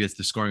maybe it's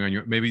the scoring on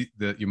one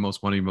of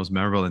your most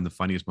memorable and the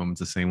funniest moments,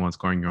 the same one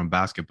scoring your own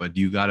basket, but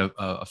you got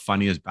a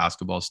funniest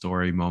basketball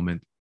story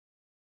moment.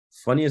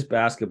 Funniest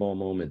basketball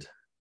moment.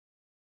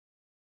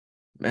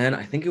 Man,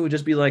 I think it would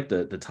just be like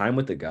the time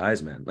with the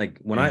guys, man. Like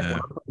when Yeah. I'm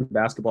playing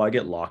basketball, I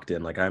get locked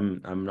in. Like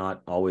I'm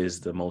not always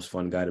the most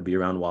fun guy to be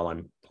around while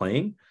I'm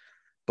playing,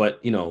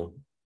 but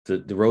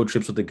the road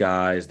trips with the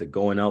guys, the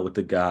going out with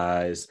the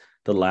guys,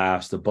 the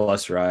laughs, the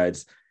bus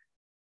rides.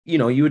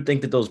 You would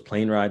think that those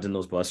plane rides and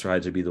those bus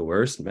rides would be the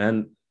worst,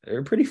 man.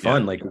 They're pretty Yeah.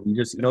 fun. Like you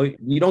just,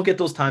 you don't get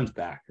those times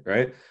back,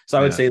 right? So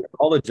I would Yeah. say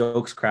all the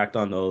jokes cracked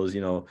on those,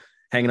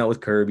 hanging out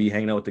with Kirby,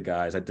 hanging out with the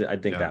guys. I think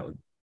Yeah. that was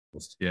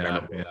most Yeah.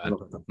 memorable. I Yeah. don't know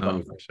if that's a No,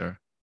 funny for thing. sure.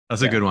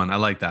 That's a Yeah, good one. I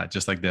like that.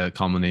 Just like the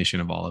culmination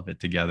of all of it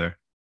together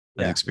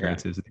as yeah.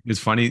 experiences. It's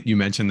funny you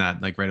mentioned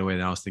that like right away.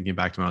 And I was thinking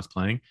back to when I was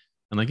playing,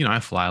 and like I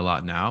fly a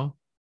lot now,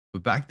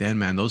 but back then,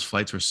 man, those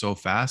flights were so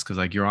fast because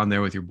like you're on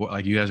there with your boy,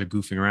 like you guys are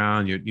goofing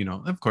around.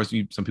 Of course,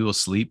 some people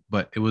sleep,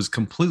 but it was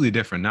completely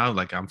different. Now,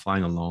 like I'm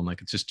flying alone,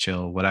 like it's just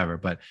chill, whatever.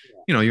 But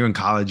you're in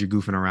college, you're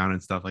goofing around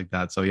and stuff like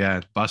that. So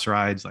yeah, bus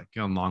rides, like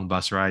on long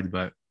bus rides,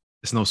 but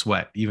it's no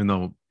sweat, even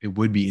though it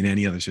would be in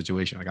any other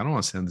situation. Like I don't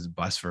want to send this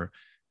bus for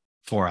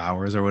 4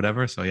 hours or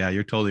whatever. So yeah,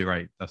 you're totally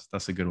right.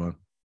 That's a good one.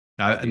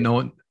 That'd be No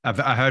one.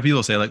 I heard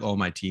people say like, "Oh,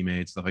 my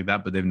teammates," stuff like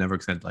that, but they've never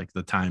said like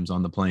the times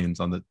on the planes,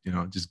 on the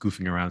just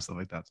goofing around stuff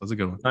like that. So that's a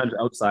good one. times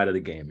outside of the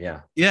game. Yeah.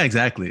 Yeah,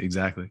 exactly,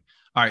 exactly.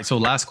 All right, so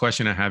last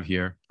question I have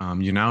here.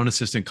 You're now an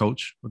assistant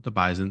coach with the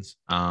Bisons.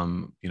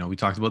 We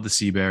talked about the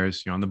Sea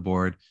Bears. You're on the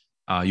board.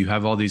 You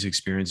have all these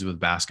experiences with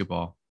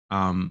basketball.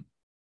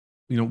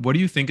 What do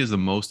you think is the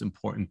most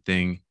important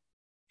thing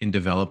in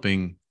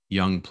developing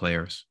young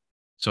players?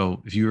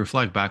 So if you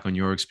reflect back on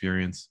your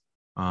experience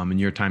and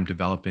your time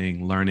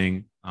developing,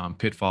 learning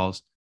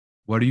pitfalls,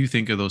 what do you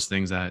think are those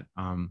things that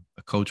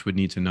a coach would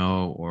need to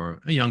know or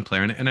a young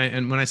player?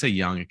 And when I say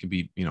young, it can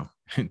be,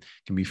 it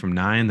can be from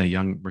 9, the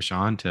young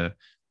Rashawn to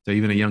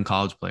even a young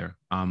college player.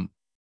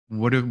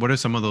 What are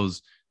some of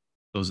those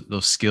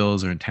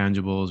skills or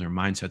intangibles or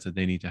mindsets that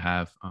they need to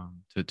have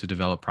to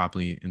develop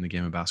properly in the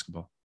game of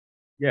basketball?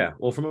 Yeah.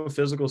 Well, from a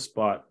physical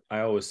spot,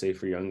 I always say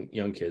for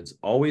young kids,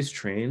 always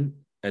train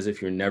as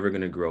if you're never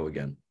going to grow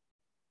again.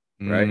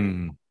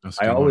 Right. That's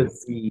a I good one.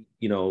 always see,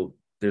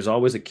 there's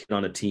always a kid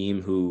on a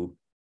team who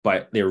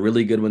they're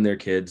really good when they're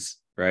kids,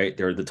 right?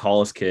 They're the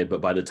tallest kid,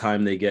 but by the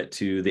time they get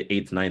to the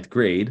 8th, ninth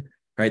grade,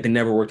 right, they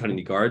never worked on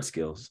any guard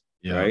skills,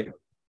 Yeah. right?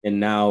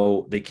 And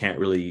now they can't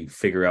really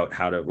figure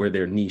out where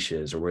their niche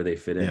is or where they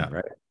fit in, Yeah.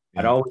 right?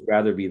 I'd Yeah. always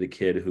rather be the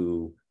kid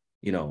who,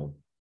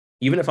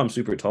 even if I'm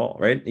super tall,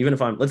 right? Even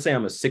if let's say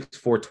I'm a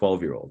 6'4",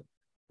 12-year-old,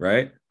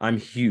 right? I'm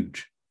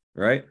huge,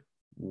 right?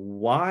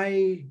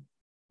 Why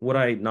would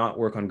I not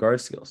work on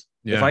guard skills?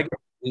 If Yeah. I get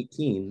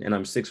 18 and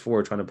I'm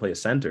 6'4", trying to play a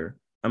center,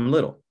 I'm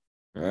little.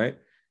 All right.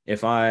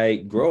 If I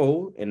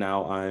grow and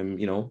now I'm,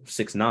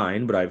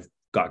 6'9", but I've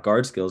got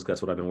guard skills,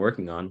 that's what I've been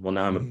working on. Well,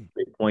 now I'm a Mhm.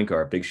 big point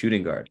guard, big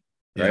shooting guard.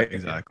 Yeah, Right.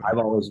 exactly.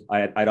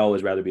 I'd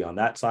always rather be on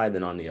that side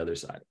than on the other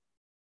side.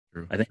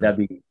 True. I think True.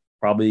 that'd be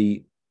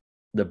probably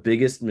the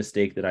biggest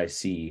mistake that I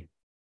see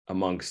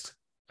amongst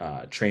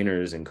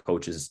trainers and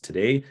coaches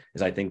today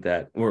is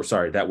that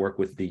work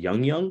with the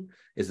young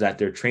is that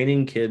they're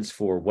training kids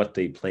for what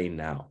they play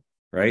now,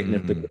 right? And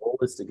if the Mm, goal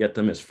is to get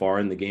them as far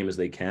in the game as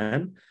they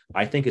can,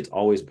 I think it's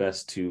always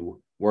best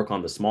to work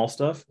on the small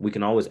stuff. We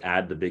can always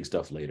add the big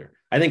stuff later.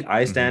 I think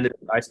mhm.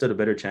 I stood a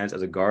better chance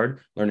as a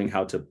guard learning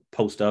how to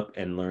post up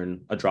and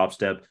learn a drop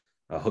step,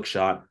 a hook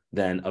shot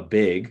than a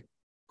big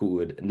who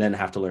would then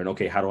have to learn,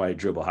 okay, how do I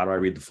dribble? How do I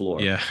read the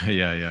floor? Yeah.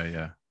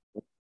 You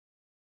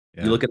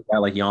look at a guy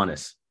like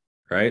Giannis,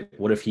 right?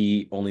 What if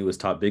he only was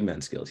taught big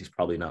man skills? He's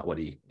probably not what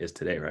he is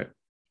today, right?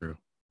 True.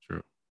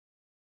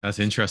 That's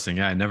interesting.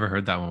 Yeah, I never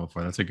heard that one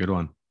before. That's a good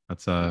one.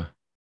 That's a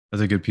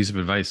good piece of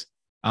advice.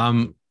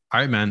 All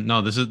right, man.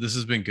 No, this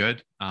has been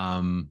good.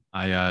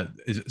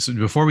 So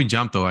before we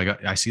jump though,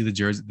 I see the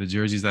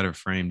jerseys that are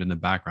framed in the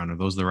background. Are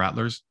those the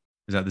Rattlers?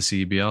 Is that the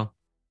CEBL?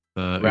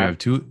 We have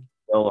two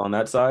on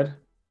that side.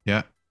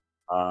 Yeah.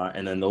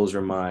 And then those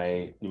are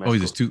my. Oh,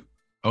 there's two.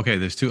 Okay,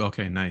 there's two.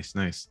 Okay, nice.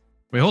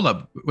 Wait, hold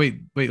up.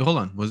 Wait, hold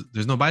on.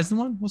 There's no Bison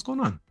one? What's going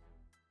on?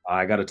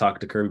 I got to talk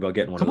to Kirby about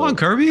getting one. Come on,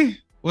 Kirby.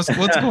 What's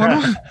going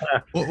on?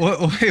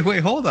 Wait,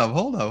 hold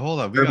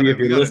up. Kirby, if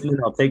you're listening,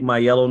 I'll take my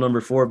yellow number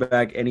 4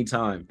 back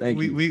anytime.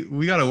 Thank you.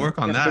 We got to work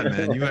on that,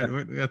 man.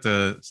 We got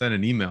to send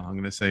an email. I'm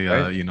gonna say,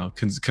 right?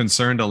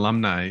 Concerned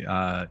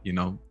alumni.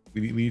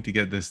 We need to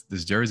get this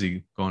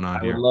jersey going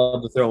on here. I would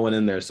love to throw one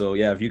in there. So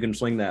yeah, if you can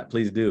swing that,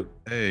 please do.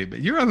 Hey, but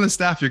you're on the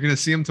staff. You're gonna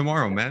see him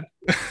tomorrow, man.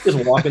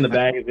 Just walk in the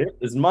bag.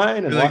 It's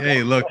mine. And like,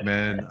 hey, look,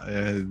 man,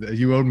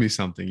 you owed me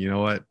something. You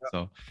know what?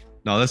 So,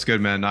 no, that's good,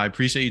 man. I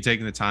appreciate you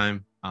taking the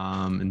time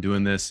and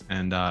doing this.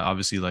 And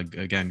obviously, like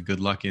again, good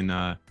luck in.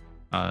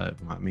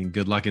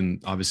 Good luck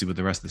in obviously with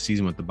the rest of the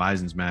season with the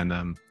Bisons,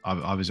 man.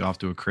 Obviously off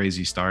to a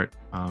crazy start.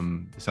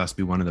 This has to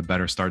be one of the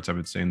better starts I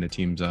would say in the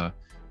team's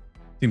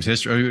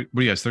history.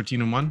 What do you guys?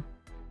 13-1.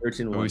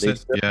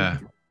 13-1. Yeah,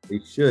 they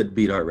should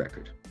beat our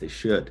record. They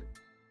should.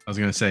 I was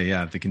gonna say,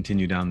 yeah, if they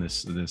continue down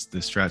this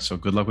stretch. So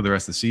good luck with the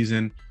rest of the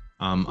season.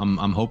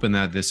 I'm hoping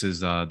that this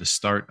is the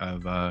start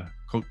of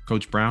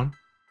Coach Brown.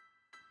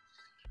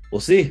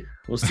 We'll see.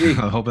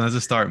 I'm hoping that's a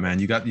start, man.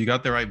 You got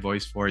the right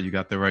voice for it. You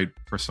got the right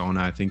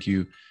persona. I think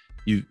you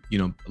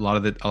know a lot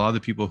of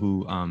the people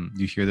who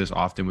you hear this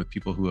often with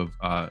people who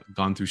have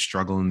gone through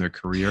struggle in their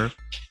career,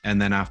 and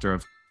then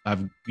after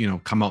have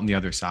come out on the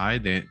other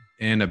side, they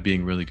end up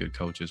being really good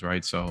coaches,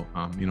 right? So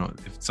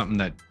if it's something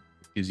that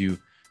gives you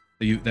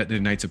that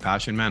ignites a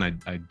passion, man,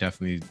 I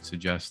definitely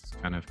suggest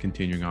kind of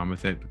continuing on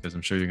with it, because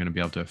I'm sure you're going to be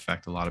able to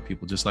affect a lot of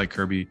people, just like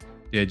Kirby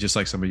did, just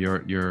like some of your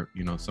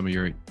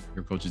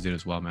coaches did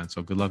as well, man.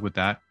 So good luck with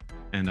that,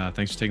 and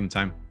thanks for taking the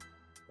time.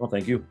 Well,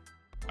 thank you.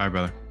 All right,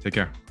 brother. Take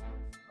care.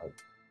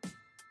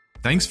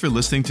 Thanks for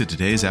listening to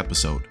today's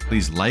episode.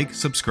 Please like,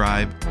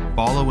 subscribe,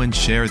 follow, and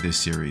share this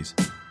series,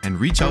 and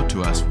reach out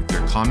to us with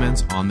your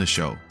comments on the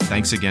show.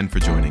 Thanks again for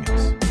joining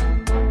us.